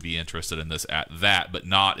would be interested in this at that, but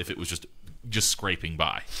not if it was just scraping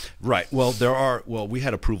by. Right. Well, we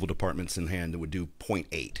had approval departments in hand that would do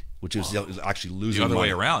 0.8, which is actually losing The other way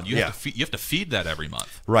money. around. You Yeah. have to feed that every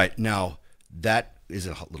month. Right. Now, that is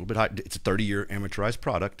a little bit high. It's a 30-year amortized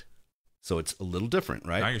product, so it's a little different,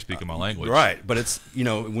 right? Now you're speaking my language. Right. But it's,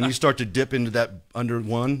 when you start to dip into that under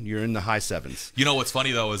 1, you're in the high 7s. You know what's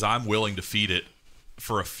funny though is I'm willing to feed it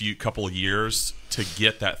for a couple of years to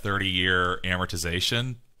get that 30-year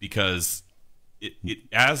amortization, because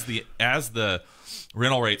as the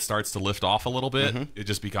rental rate starts to lift off a little bit, it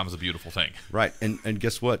just becomes a beautiful thing. Right. And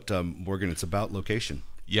guess what, Morgan? It's about location.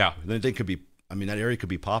 Yeah. They could be. That area could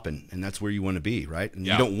be popping, and that's where you want to be, right? And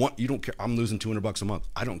Yeah. you don't care. I'm losing $200 a month.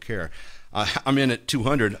 I don't care. I'm in at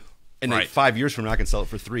 200, and then Right. 5 years from now I can sell it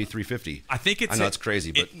for $350. I think I know it's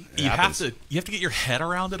crazy, but it happens. you have to get your head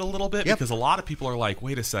around it a little bit, Yep. because a lot of people are like,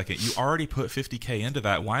 wait a second, you already put $50K into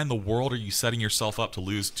that. Why in the world are you setting yourself up to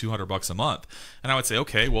lose $200 a month? And I would say,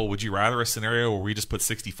 okay, well, would you rather a scenario where we just put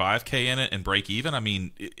 65K in it and break even? I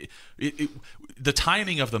mean, the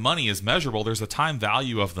timing of the money is measurable. There's a time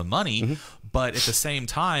value of the money, but at the same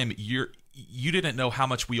time, you didn't know how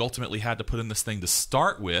much we ultimately had to put in this thing to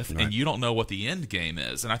start with, and you don't know what the end game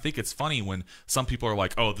is. And I think it's funny when some people are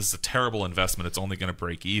like, oh, this is a terrible investment, it's only going to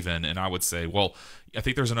break even. And I would say, well, I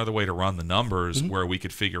think there's another way to run the numbers where we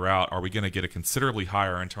could figure out, are we going to get a considerably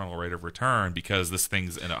higher internal rate of return because this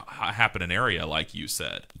thing's in a happening area, like you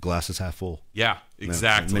said. Glass is half full. Yeah,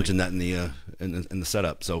 exactly. I mentioned that in the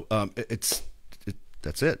setup. So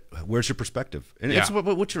that's it. Where's your perspective? And it's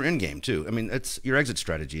what's your end game too. I mean, it's your exit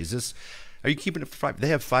strategy. Are you keeping it for 5? They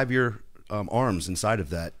have 5-year arms inside of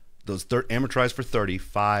that. Those amortized for 30,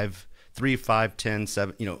 5, 3, 5, 10,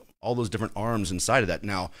 7. All those different arms inside of that.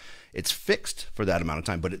 Now, it's fixed for that amount of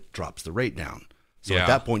time, but it drops the rate down. So at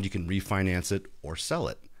that point, you can refinance it or sell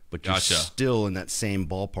it. But you're still in that same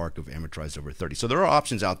ballpark of amortized over 30. So there are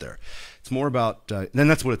options out there. It's more about then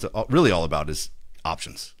that's what it's really all about is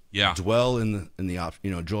options. Yeah. Dwell in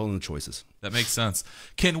the choices. That makes sense.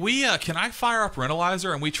 Can I fire up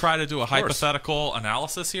Rentalizer and we try to do a hypothetical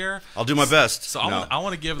analysis here? I'll do my best. So I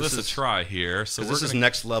want to give this a try here. So this is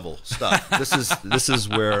next level stuff. This is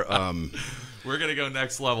where we're gonna go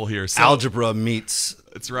next level here. So, algebra meets.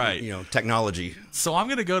 That's right. Technology. So I'm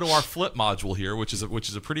gonna go to our flip module here, which is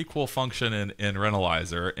a pretty cool function in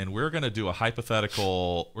Rentalizer, and we're gonna do a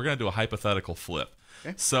hypothetical flip.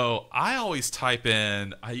 Okay. So I always type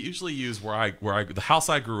in. I usually use the house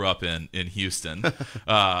I grew up in Houston.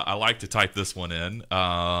 I like to type this one in,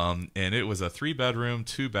 and it was a 3-bedroom,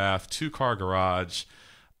 2-bath, 2-car garage.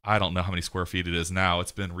 I don't know how many square feet it is now.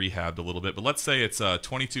 It's been rehabbed a little bit, but let's say it's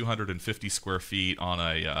 2,250 square feet on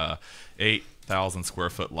a 8,000 square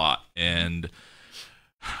foot lot, and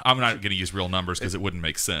I'm not going to use real numbers because it wouldn't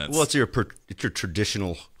make sense. Well, it's your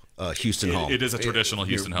traditional. Houston home. It is a traditional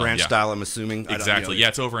Houston home. Branch style, I'm assuming. Exactly. Yeah,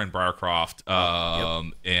 it's over in Briarcroft.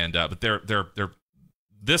 But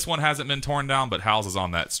this one hasn't been torn down, but houses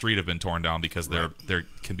on that street have been torn down because there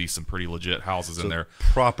can be some pretty legit houses in there.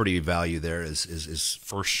 Property value there is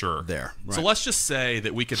for sure there. Right. So let's just say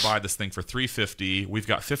that we could buy this thing for $350. We've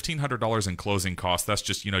got $1,500 in closing costs. That's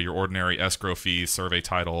just your ordinary escrow fees, survey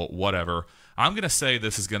title, whatever. I'm going to say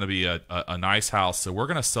this is going to be a nice house, so we're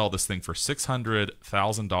going to sell this thing for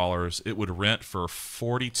 $600,000. It would rent for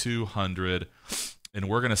 $4,200, and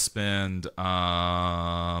we're going to spend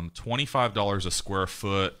 $25 a square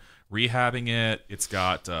foot rehabbing it. It's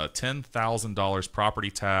got $10,000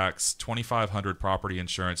 property tax, $2,500 property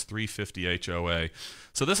insurance, $350 HOA.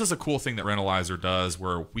 So this is a cool thing that Rentalizer does,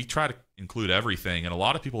 where we try to include everything, and a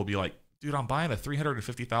lot of people will be like, dude, I'm buying a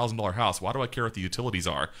 $350,000 house. Why do I care what the utilities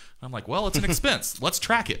are? And I'm like, well, it's an expense. Let's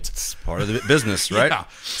track it. It's part of the business, right? Yeah.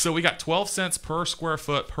 So we got 12 cents per square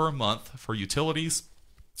foot per month for utilities.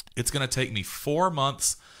 It's going to take me 4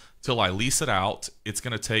 months till I lease it out. It's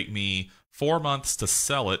going to take me 4 months to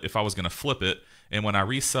sell it if I was going to flip it. And when I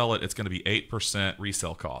resell it, it's going to be 8%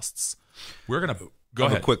 resale costs. We're going to go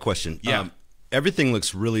ahead. A quick question. Yeah. Everything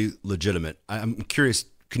looks really legitimate. I'm curious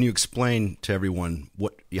can you explain to everyone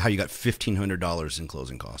how you got $1,500 in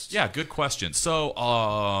closing costs? Yeah, good question.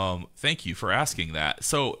 So, thank you for asking that.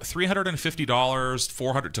 So, $350,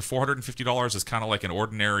 $400 to $450 is kind of like an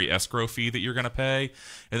ordinary escrow fee that you're going to pay.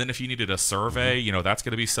 And then if you needed a survey, that's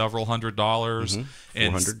going to be several $100s.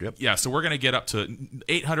 And $400, yep. Yeah, so we're going to get up to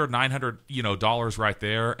 $800, $900, dollars right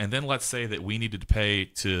there. And then let's say that we needed to pay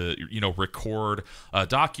to, record a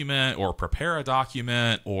document or prepare a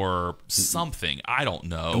document or something. I don't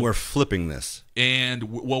know. And we're flipping this. And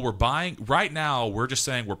we're buying right now. We're just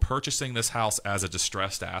saying we're purchasing this house as a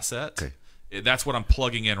distressed asset. Okay. That's what I'm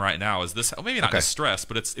plugging in right now. Is this maybe not distressed,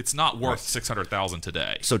 but it's not worth $600,000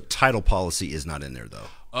 today. So title policy is not in there though.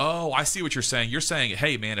 Oh, I see what you're saying. You're saying,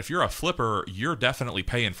 hey man, if you're a flipper, you're definitely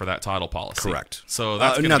paying for that title policy. Correct. So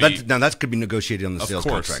that's that could be negotiated on the sales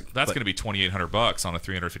contract. contract. That's going to be $2,800 on a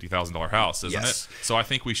 $350,000 house, isn't it? So I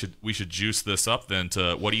think we should juice this up then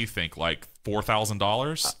to, what do you think, like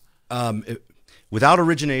 $4,000? Without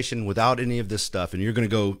origination, without any of this stuff, and you're going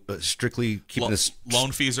to go strictly keeping this.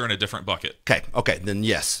 Loan fees are in a different bucket. Okay, then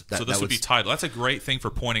yes. So this would be title. That's a great thing for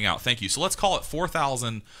pointing out. Thank you. So let's call it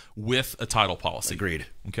 $4,000 with a title policy. Agreed.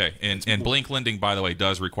 Okay, and Blink Lending, by the way,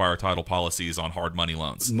 does require title policies on hard money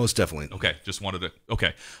loans. Most definitely. Okay, just wanted to.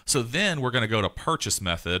 Okay, so then we're going to go to purchase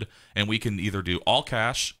method, and we can either do all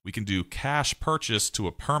cash, we can do cash purchase to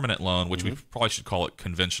a permanent loan, which we probably should call it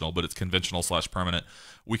conventional, but it's conventional/permanent.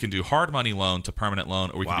 We can do hard money loan to permanent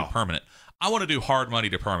loan, or we can do permanent. I want to do hard money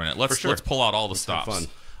to permanent. Let's pull out all the stops.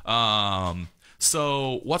 Fun.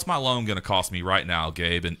 So what's my loan going to cost me right now,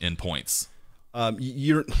 Gabe, in points?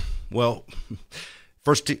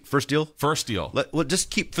 First deal. First deal. We'll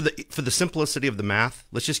just keep for the simplicity of the math.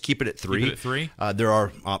 Let's just keep it at 3. Keep it at 3.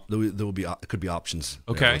 There could be options.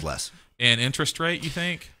 Okay. With less. And interest rate, you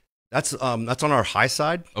think? That's on our high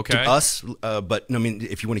side. Okay. To us, but I mean,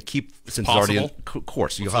 if you want to keep, since Possible. it's already of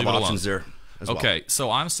course, you'll have options there. Okay,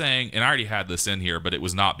 so I'm saying, and I already had this in here, but it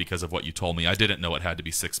was not because of what you told me. I didn't know it had to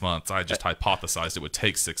be 6 months. I just hypothesized it would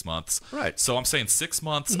take 6 months. Right. So I'm saying 6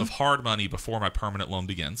 months of hard money before my permanent loan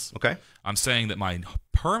begins. Okay. I'm saying that my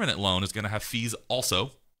permanent loan is going to have fees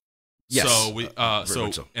also. Yes.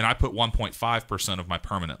 So and I put 1.5% of my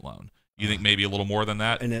permanent loan. You think maybe a little more than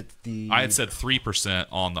that? And I had said 3%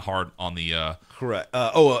 on the correct.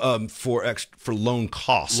 For loan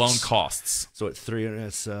costs. Loan costs. So at 3,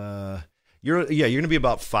 it's you're going to be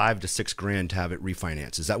about $5,000 to $6,000 to have it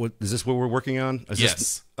refinanced. Is this what we're working on?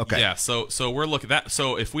 Yes. Okay. Yeah. So we're looking at that.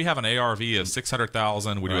 So if we have an ARV of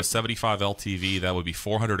 600,000, we do a 75 LTV, that would be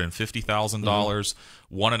 $450,000.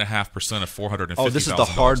 1.5% of $450,000. Oh, this is the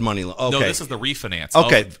hard money loan. Okay. No, this is the refinance.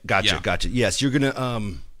 Okay, gotcha. Yes, you're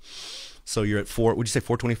gonna So you're at 4. Would you say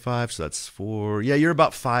 425? So that's 4. Yeah, you're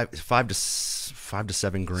about $5,000 to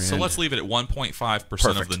 $7,000. So let's leave it at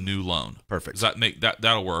 1.5% of the new loan. Perfect. Does that make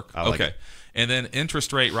that'll work? Okay. And then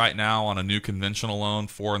interest rate right now on a new conventional loan,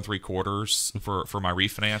 4 3/4 for my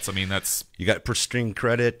refinance. I mean, that's, you got pristine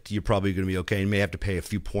credit. You're probably going to be okay. You may have to pay a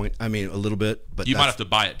little bit, but you might have to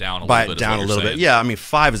buy it down a little bit. Yeah, I mean,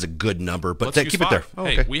 5 is a good number, but keep 5. it there. Oh,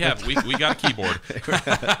 hey, we got a keyboard.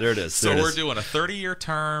 There it is. So we're doing a 30-year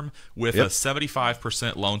term with a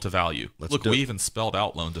 75% loan to value. Look, we even spelled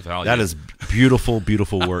out loan to value. That is beautiful,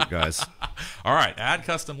 beautiful work, guys. All right, add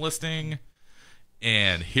custom listing,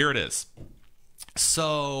 and here it is.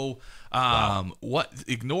 So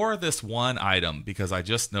ignore this one item because I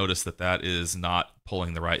just noticed that is not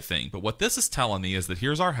pulling the right thing. But what this is telling me is that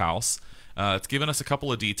here's our house. It's given us a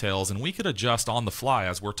couple of details, and we could adjust on the fly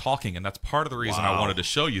as we're talking, and that's part of the reason I wanted to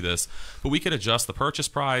show you this. But we could adjust the purchase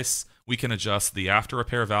price, we can adjust the after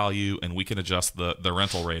repair value, and we can adjust the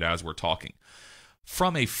rental rate as we're talking.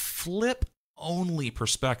 From a flip only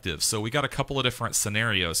perspective, so we got a couple of different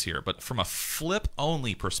scenarios here, but from a flip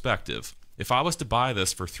only perspective, if I was to buy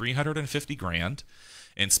this for $350,000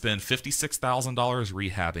 and spend $56,000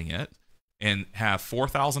 rehabbing it and have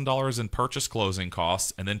 $4,000 in purchase closing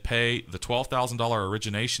costs and then pay the $12,000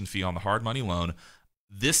 origination fee on the hard money loan,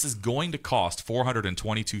 this is going to cost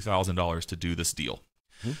 $422,000 to do this deal.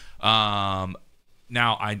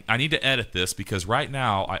 Now, I need to edit this because right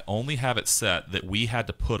now I only have it set that we had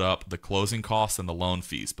to put up the closing costs and the loan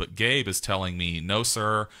fees. But Gabe is telling me, no,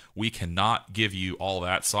 sir, we cannot give you all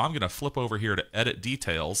that. So I'm going to flip over here to edit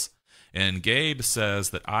details. And Gabe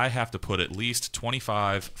says that I have to put at least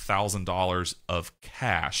 $25,000 of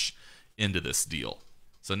cash into this deal.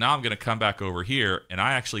 So now I'm going to come back over here, and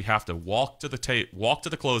I actually have to walk to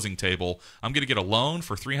the closing table. I'm going to get a loan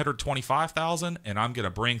for $325,000, and I'm going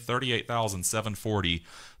to bring $38,740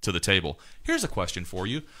 to the table. Here's a question for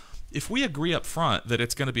you: if we agree up front that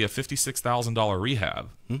it's going to be a $56,000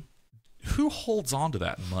 rehab, who holds on to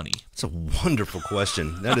that money? That's a wonderful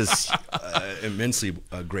question. That is immensely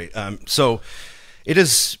great. So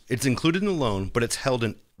it's included in the loan, but it's held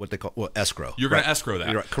in what they call escrow. You're going to escrow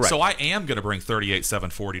that. Right, correct. So I am going to bring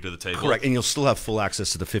 $38,740 to the table. Correct, and you'll still have full access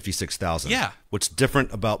to the $56,000. Yeah. What's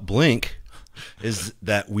different about Blink is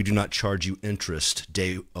that we do not charge you interest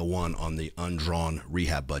day one on the undrawn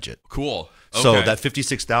rehab budget. Cool. Okay. So that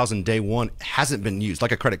 $56,000 day one hasn't been used,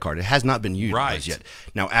 like a credit card. It has not been used as yet.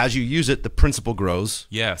 Now, as you use it, the principal grows.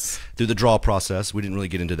 Yes. Through the draw process. We didn't really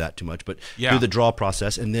get into that too much, but through the draw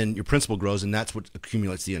process, and then your principal grows, and that's what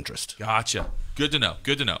accumulates the interest. Gotcha. Good to know.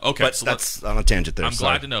 Good to know. Okay, but so that's on a tangent there. I'm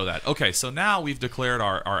glad to know that. Okay, so now we've declared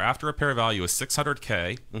our after repair value is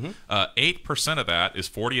 $600K. 8% of that is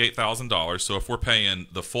 $48,000. So if we're paying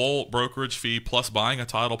the full brokerage fee plus buying a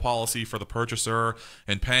title policy for the purchaser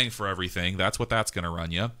and paying for everything, that's what that's going to run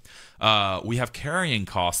you. We have carrying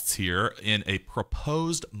costs here in a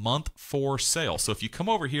proposed month 4 sale. So if you come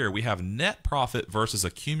over here, we have net profit versus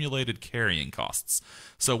accumulated carrying costs.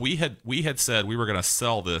 So we had said we were going to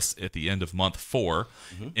sell this at the end of month 4,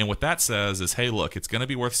 and what that says is, hey, look, it's going to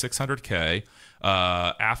be worth $600K.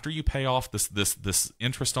 After you pay off this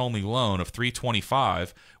interest only loan of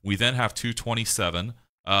 $325, we then have $227.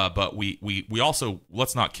 But we also,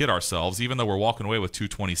 let's not kid ourselves, even though we're walking away with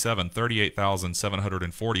 $227,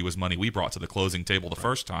 $38,740 was money we brought to the closing table the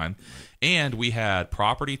first time. And we had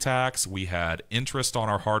property tax, we had interest on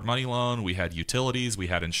our hard money loan, we had utilities, we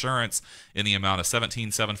had insurance in the amount of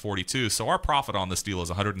 $17,742. So our profit on this deal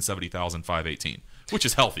is $170,518, which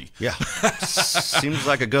is healthy. Yeah. Seems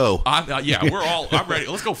like a go. I'm ready.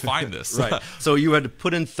 Let's go find this. Right. So you had to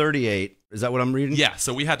put in 38. Is that what I'm reading? Yeah,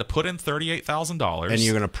 so we had to put in $38,000. And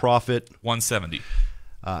you're going to profit $170.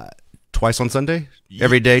 Twice on Sunday?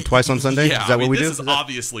 Every day, twice on Sunday? Yeah, is that what we do? This is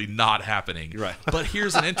obviously not happening. Right. But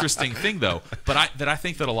here's an interesting thing, though, I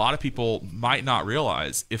think that a lot of people might not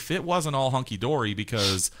realize. If it wasn't all hunky-dory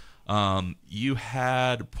because you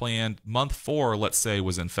had planned month 4, let's say,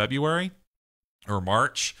 was in February or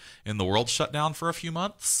March, and the world shut down for a few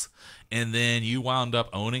months, and then you wound up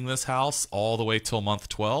owning this house all the way till month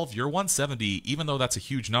 12, your 170, even though that's a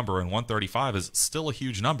huge number and 135 is still a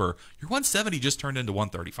huge number, your 170 just turned into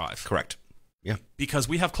 135. Correct. Yeah. Because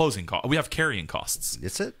we have closing costs, we have carrying costs.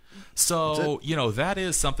 That's it. So, that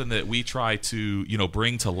is something that we try to,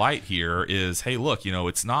 bring to light here is, hey, look,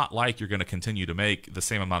 it's not like you're going to continue to make the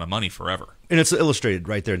same amount of money forever. And it's illustrated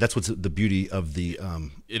right there. That's what's the beauty of the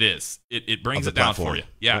it is. It brings it down for you.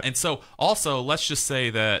 Yeah. Yep. And so also let's just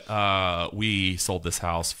say that we sold this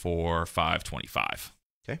house for $525.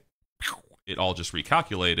 Okay. It all just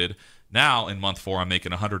recalculated. Now in month 4 I'm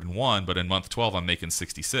making 101, but in month 12 I'm making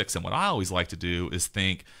 66. And what I always like to do is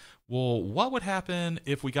think, well, what would happen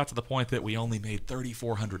if we got to the point that we only made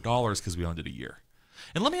 $3,400 because we owned it a year?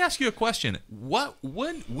 And let me ask you a question.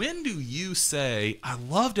 When do you say, I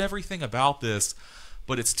loved everything about this,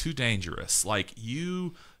 but it's too dangerous? Like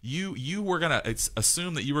you were gonna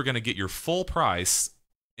assume that you were gonna get your full price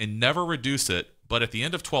and never reduce it, but at the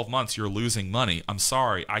end of 12 months you're losing money. I'm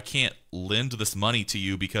sorry, I can't lend this money to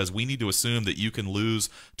you because we need to assume that you can lose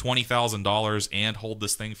 $20,000 and hold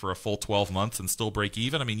this thing for a full 12 months and still break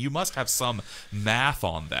even. I mean, you must have some math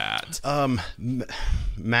on that.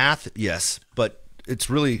 Math, yes, but it's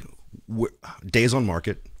really days on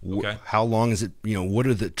market. Okay. How long is it? What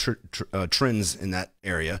are the trends in that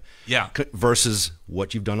area? Yeah. Versus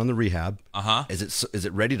what you've done on the rehab. Is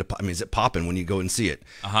it ready to? Is it popping when you go and see it?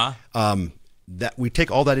 That we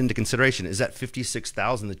take all that into consideration. Is that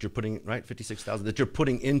 56,000 that you're putting right? 56,000 that you're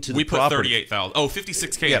putting into the property. We put 38,000. Oh,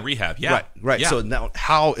 56K in rehab. Yeah. Right. Yeah. So now,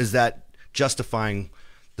 how is that justifying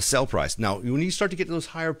the sell price? Now, when you start to get to those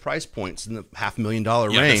higher price points in the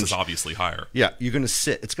 $500,000 range, this is obviously higher. Yeah, you're going to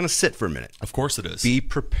sit. It's going to sit for a minute. Of course it is. Be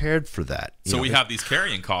prepared for that. So we have these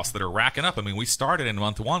carrying costs that are racking up. I mean, we started in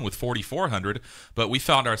month 1 with $4,400, but we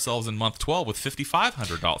found ourselves in month 12 with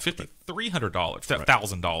 $5,500, $5,300,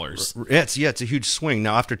 $1,000. It's a huge swing.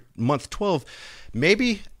 Now, after month 12,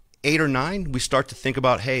 maybe 8 or 9, we start to think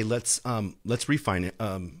about, hey, let's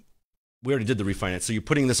refinance. We already did the refinance, so you're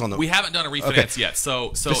putting this on the. We haven't done a refinance yet, so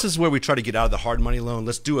this is where we try to get out of the hard money loan.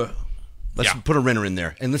 Let's put a renter in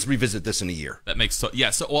there, and let's revisit this in a year. That makes So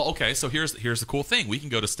here's the cool thing. We can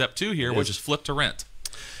go to step 2 here, which is flip to rent.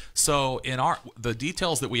 So in the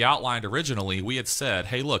details that we outlined originally, we had said,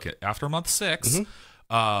 hey, look, after month 6,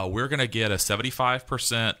 we're going to get a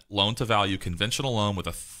 75% loan to value conventional loan with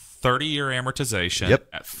a 30-year amortization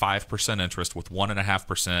at 5% interest with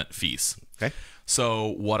 1.5% fees. Okay.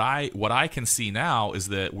 So what I can see now is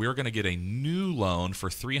that we're going to get a new loan for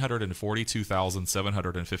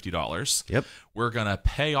 $342,750. Yep. We're going to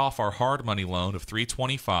pay off our hard money loan of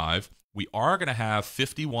 $325. we are going to have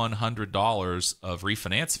 $5,100 of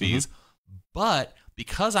refinance fees, but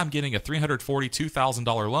because I'm getting a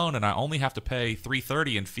 $342,000 loan and I only have to pay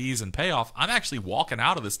 $330 in fees and payoff, I'm actually walking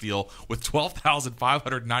out of this deal with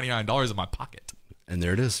 $12,599 in my pocket. And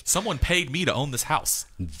there it is. Someone paid me to own this house.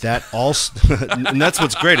 That also, and that's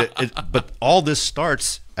what's great. But all this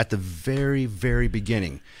starts at the very, very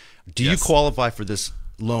beginning. Do you qualify for this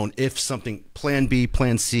loan if something, plan B,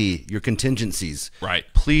 plan C, your contingencies? Right.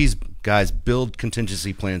 Please, guys, build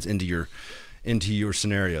contingency plans into your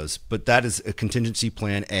scenarios. But that is a contingency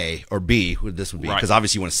plan A or B. This would be because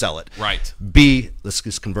obviously you want to sell it. Right. B, let's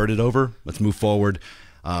just convert it over. Let's move forward.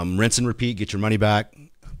 Rinse and repeat. Get your money back.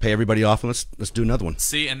 Pay everybody off, and let's do another one.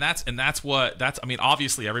 See, and that's I mean,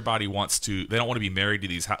 obviously everybody wants to. They don't want to be married to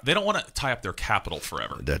these. They don't want to tie up their capital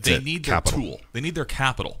forever. They need their tool. They need their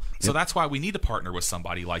capital. So that's why we need to partner with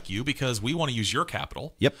somebody like you, because we want to use your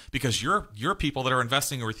capital. Yep. Because your people that are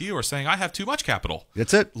investing with you are saying, I have too much capital.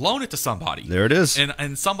 That's it. Loan it to somebody. There it is.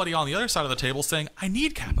 And somebody on the other side of the table saying, I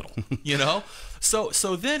need capital. You know. So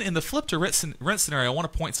then in the flip to rent scenario, I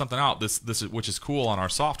want to point something out. This which is cool on our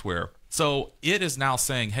software. So it is now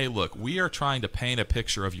saying, hey, look, we are trying to paint a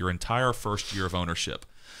picture of your entire first year of ownership.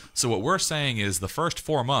 So what we're saying is the first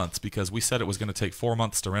 4 months, because we said it was going to take 4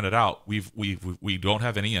 months to rent it out, we don't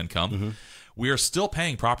have any income. We are still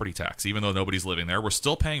paying property tax, even though nobody's living there. We're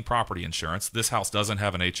still paying property insurance. This house doesn't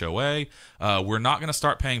have an HOA. We're not going to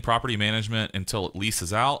start paying property management until it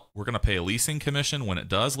leases out. We're going to pay a leasing commission when it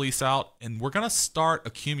does lease out, and we're going to start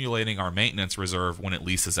accumulating our maintenance reserve when it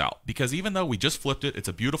leases out. Because even though we just flipped it, it's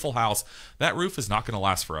a beautiful house, that roof is not going to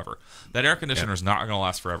last forever. That air conditioner is not going to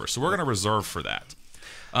last forever. So we're going to reserve for that.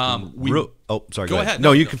 Sorry. Go ahead.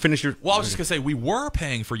 No, you can finish your. Well, I was just going to say we were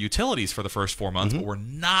paying for utilities for the first 4 months, but we're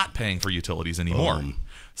not paying for utilities anymore.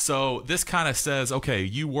 So this kind of says, okay,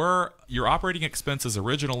 your operating expenses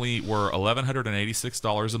originally were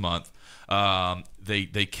 $1,186 a month.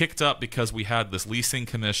 They kicked up because we had this leasing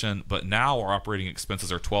commission, but now our operating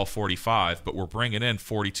expenses are $1,245, but we're bringing in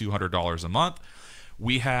 $4,200 a month.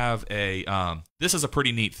 We have this is a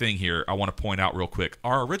pretty neat thing here I want to point out real quick.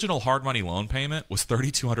 Our original hard money loan payment was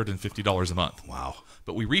 $3,250 a month. Wow.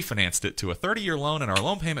 But we refinanced it to a 30-year loan, and our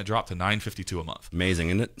loan payment dropped to $952 a month. Amazing,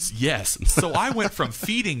 isn't it? Yes. So I went from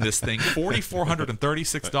feeding this thing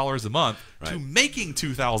 $4,436 a month to making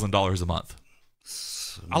 $2,000 a month.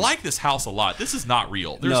 I like this house a lot. This is not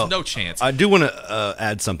real. There's no chance. I do want to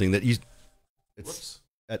add something that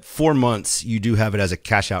at 4 months, you do have it as a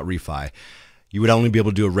cash out refi. You would only be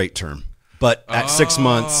able to do a rate term. But at 6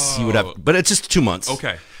 months, you would have, but it's just 2 months.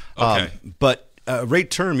 Okay. But rate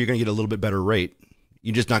term, you're going to get a little bit better rate.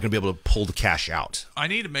 You're just not going to be able to pull the cash out. I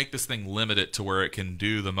need to make this thing limited to where it can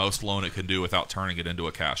do the most loan it can do without turning it into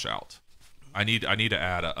a cash out. I need to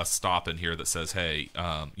add a stop in here that says, hey,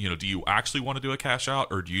 do you actually want to do a cash out,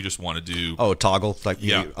 or do you just want to do a toggle?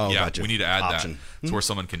 Gotcha. We need to add option. That to where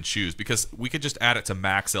someone can choose, because we could just add it to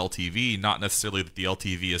max LTV, not necessarily that the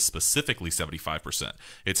LTV is specifically 75%.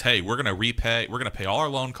 It's, hey, we're going to pay all our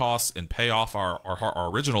loan costs and pay off our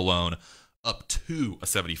original loan up to a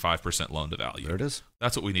 75% loan to value. There it is.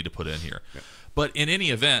 That's what we need to put in here. Yeah. But in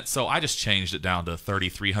any event, so I just changed it down to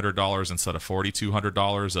 $3,300 instead of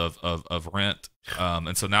 $4,200 of rent,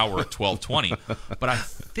 and so now we're at $1,220. But I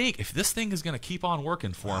think if this thing is going to keep on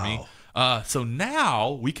working for me, so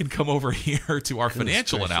now we can come over here to our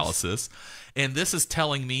financial analysis, and this is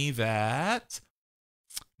telling me that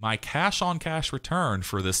my cash-on-cash return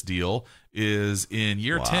for this deal is in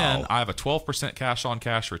year 10, I have a 12%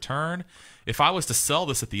 cash-on-cash return. If I was to sell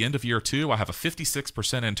this at the end of year 2, I have a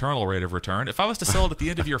 56% internal rate of return. If I was to sell it at the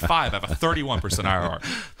end of year 5, I have a 31% IRR.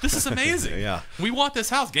 This is amazing. Yeah. We want this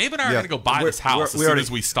house. Gabe and I are going to go buy this house as soon as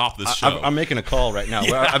we stop this show. I'm making a call right now.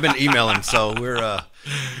 Yeah. I've been emailing, so we're...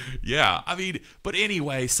 Yeah, I mean, but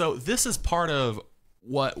anyway, so this is part of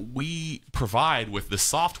what we provide with this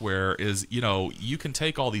software is, you can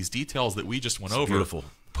take all these details that we just went over, beautiful,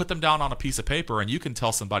 put them down on a piece of paper, and you can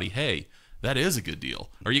tell somebody, hey, that is a good deal.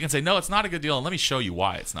 Or you can say, no, it's not a good deal, and let me show you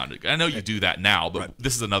why it's not a good deal. I know you do that now, but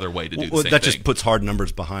this is another way to do the same thing. That just puts hard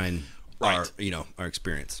numbers behind our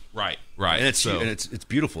experience. Right. And it's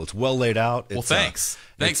beautiful. It's well laid out. Well, thanks.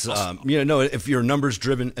 If your numbers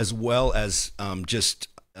driven as well as just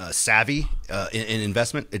savvy in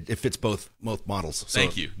investment, it fits both models. So.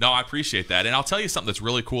 Thank you. No, I appreciate that. And I'll tell you something that's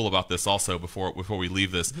really cool about this also before we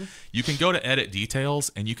leave this. You can go to edit details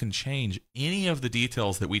and you can change any of the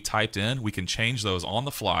details that we typed in. We can change those on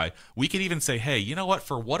the fly. We can even say, hey, you know what?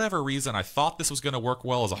 For whatever reason, I thought this was going to work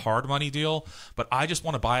well as a hard money deal, but I just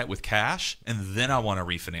want to buy it with cash and then I want to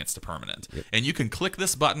refinance to permanent. Yep. And you can click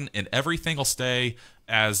this button and everything will stay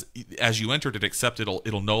as you entered it, except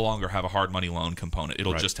it'll no longer have a hard money loan component.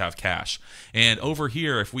 It'll just have cash. And over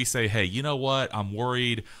here, if we say, hey, you know what, I'm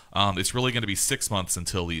worried it's really going to be 6 months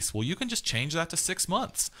until lease. Well, you can just change that to 6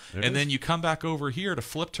 months. And then you come back over here to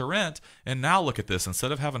flip to rent, and now look at this.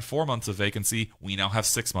 Instead of having 4 months of vacancy, we now have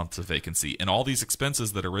 6 months of vacancy. And all these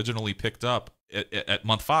expenses that originally picked up at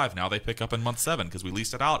month 5, now they pick up in month 7 because we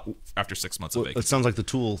leased it out after 6 months of vacancy. It sounds like the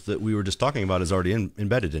tool that we were just talking about is already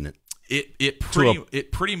embedded in it. It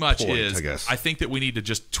pretty much point, is. I guess. I think that we need to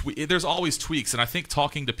just there's always tweaks, and I think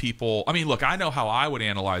talking to people. I mean, look, I know how I would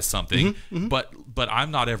analyze something, but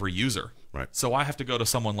I'm not every user. Right. So I have to go to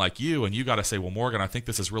someone like you, and you got to say, well, Morgan, I think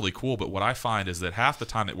this is really cool, but what I find is that half the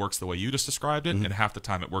time it works the way you just described it, and half the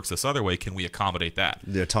time it works this other way. Can we accommodate that?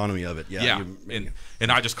 The autonomy of it. Yeah.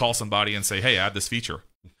 And I just call somebody and say, hey, add this feature.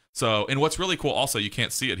 So, and what's really cool also, you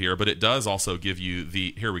can't see it here, but it does also give you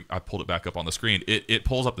I pulled it back up on the screen. It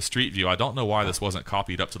pulls up the Street View. I don't know why this wasn't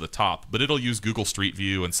copied up to the top, but it'll use Google Street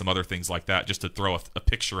View and some other things like that just to throw a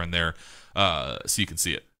picture in there so you can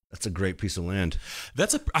see it. That's a great piece of land. I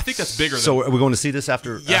think that's bigger. So are we going to see this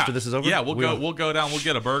after this is over? Yeah, we'll go down. We'll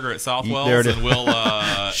get a burger at Southwell's, there it is. And we'll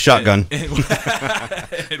shotgun, and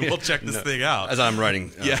we'll check this thing out as I'm riding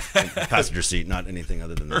passenger seat, not anything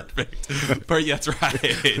other than that. Perfect. But yeah, that's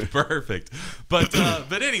right. Perfect. But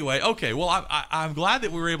anyway, okay. Well, I'm glad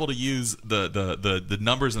that we were able to use the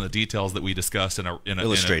numbers and the details that we discussed to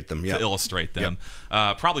illustrate them.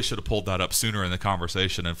 Probably should have pulled that up sooner in the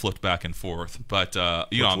conversation and flipped back and forth. But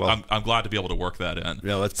I'm glad to be able to work that in.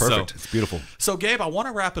 Yeah, that's perfect. It's beautiful. So, Gabe, I want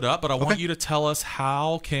to wrap it up, but I want you to tell us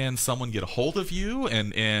how can someone get a hold of you,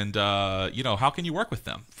 and how can you work with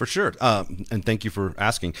them? For sure. And thank you for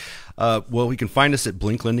asking. Well, you can find us at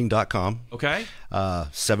blinklending.com. Okay.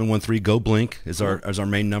 713-GO-BLINK is our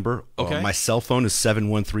main number. Okay. My cell phone is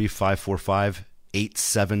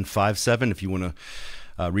 713-545-8757 if you want to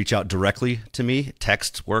reach out directly to me.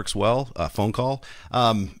 Text works well, phone call.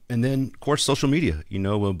 And then, of course, social media,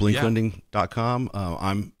 blinklending.com.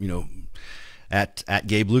 I'm, at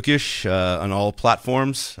Gabe Lukish on all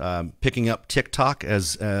platforms. Picking up TikTok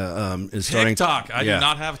is starting. TikTok. I do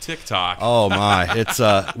not have TikTok. Oh my! It's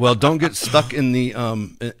well, don't get stuck in the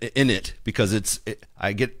in it because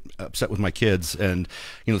I get upset with my kids and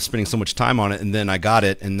spending so much time on it, and then I got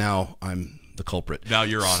it, and now I'm the culprit. Now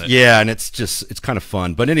you're on it. Yeah, and it's kind of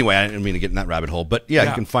fun. But anyway, I didn't mean to get in that rabbit hole. But yeah,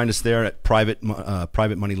 you can find us there at private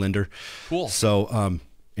money lender. Cool. So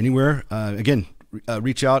anywhere, again,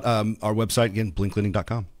 reach out. Our website again,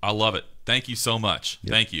 blinklending.com. I love it. Thank you so much.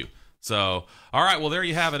 Yep. Thank you. So, all right, well, there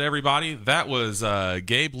you have it, everybody. That was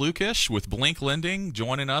Gabe Lukish with Blink Lending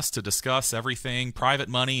joining us to discuss everything private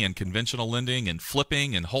money and conventional lending and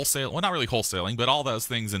flipping and wholesale. Well, not really wholesaling, but all those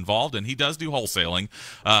things involved, and he does do wholesaling.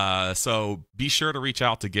 So be sure to reach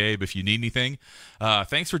out to Gabe if you need anything.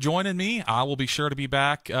 Thanks for joining me. I will be sure to be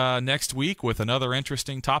back next week with another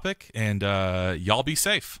interesting topic, and y'all be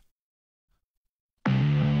safe.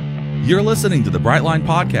 You're listening to the Brightline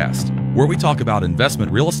Podcast, where we talk about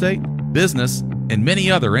investment real estate, business, and many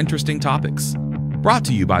other interesting topics. Brought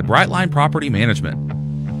to you by Brightline Property Management.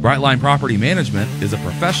 Brightline Property Management is a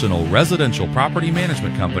professional residential property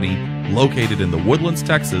management company located in the Woodlands,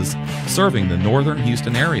 Texas, serving the northern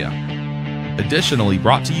Houston area. Additionally,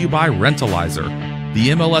 brought to you by Rentalizer, the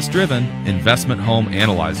MLS-driven investment home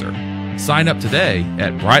analyzer. Sign up today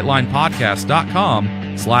at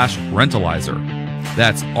brightlinepodcast.com/rentalizer.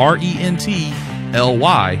 That's RENTLYZER.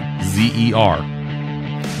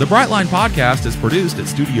 The Brightline Podcast is produced at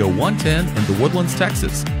Studio 110 in the Woodlands,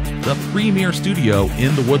 Texas, the premier studio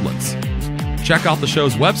in the Woodlands. Check out the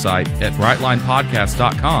show's website at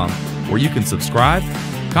brightlinepodcast.com, where you can subscribe,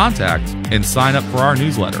 contact, and sign up for our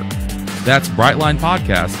newsletter. That's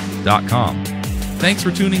brightlinepodcast.com. Thanks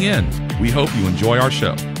for tuning in. We hope you enjoy our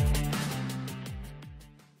show.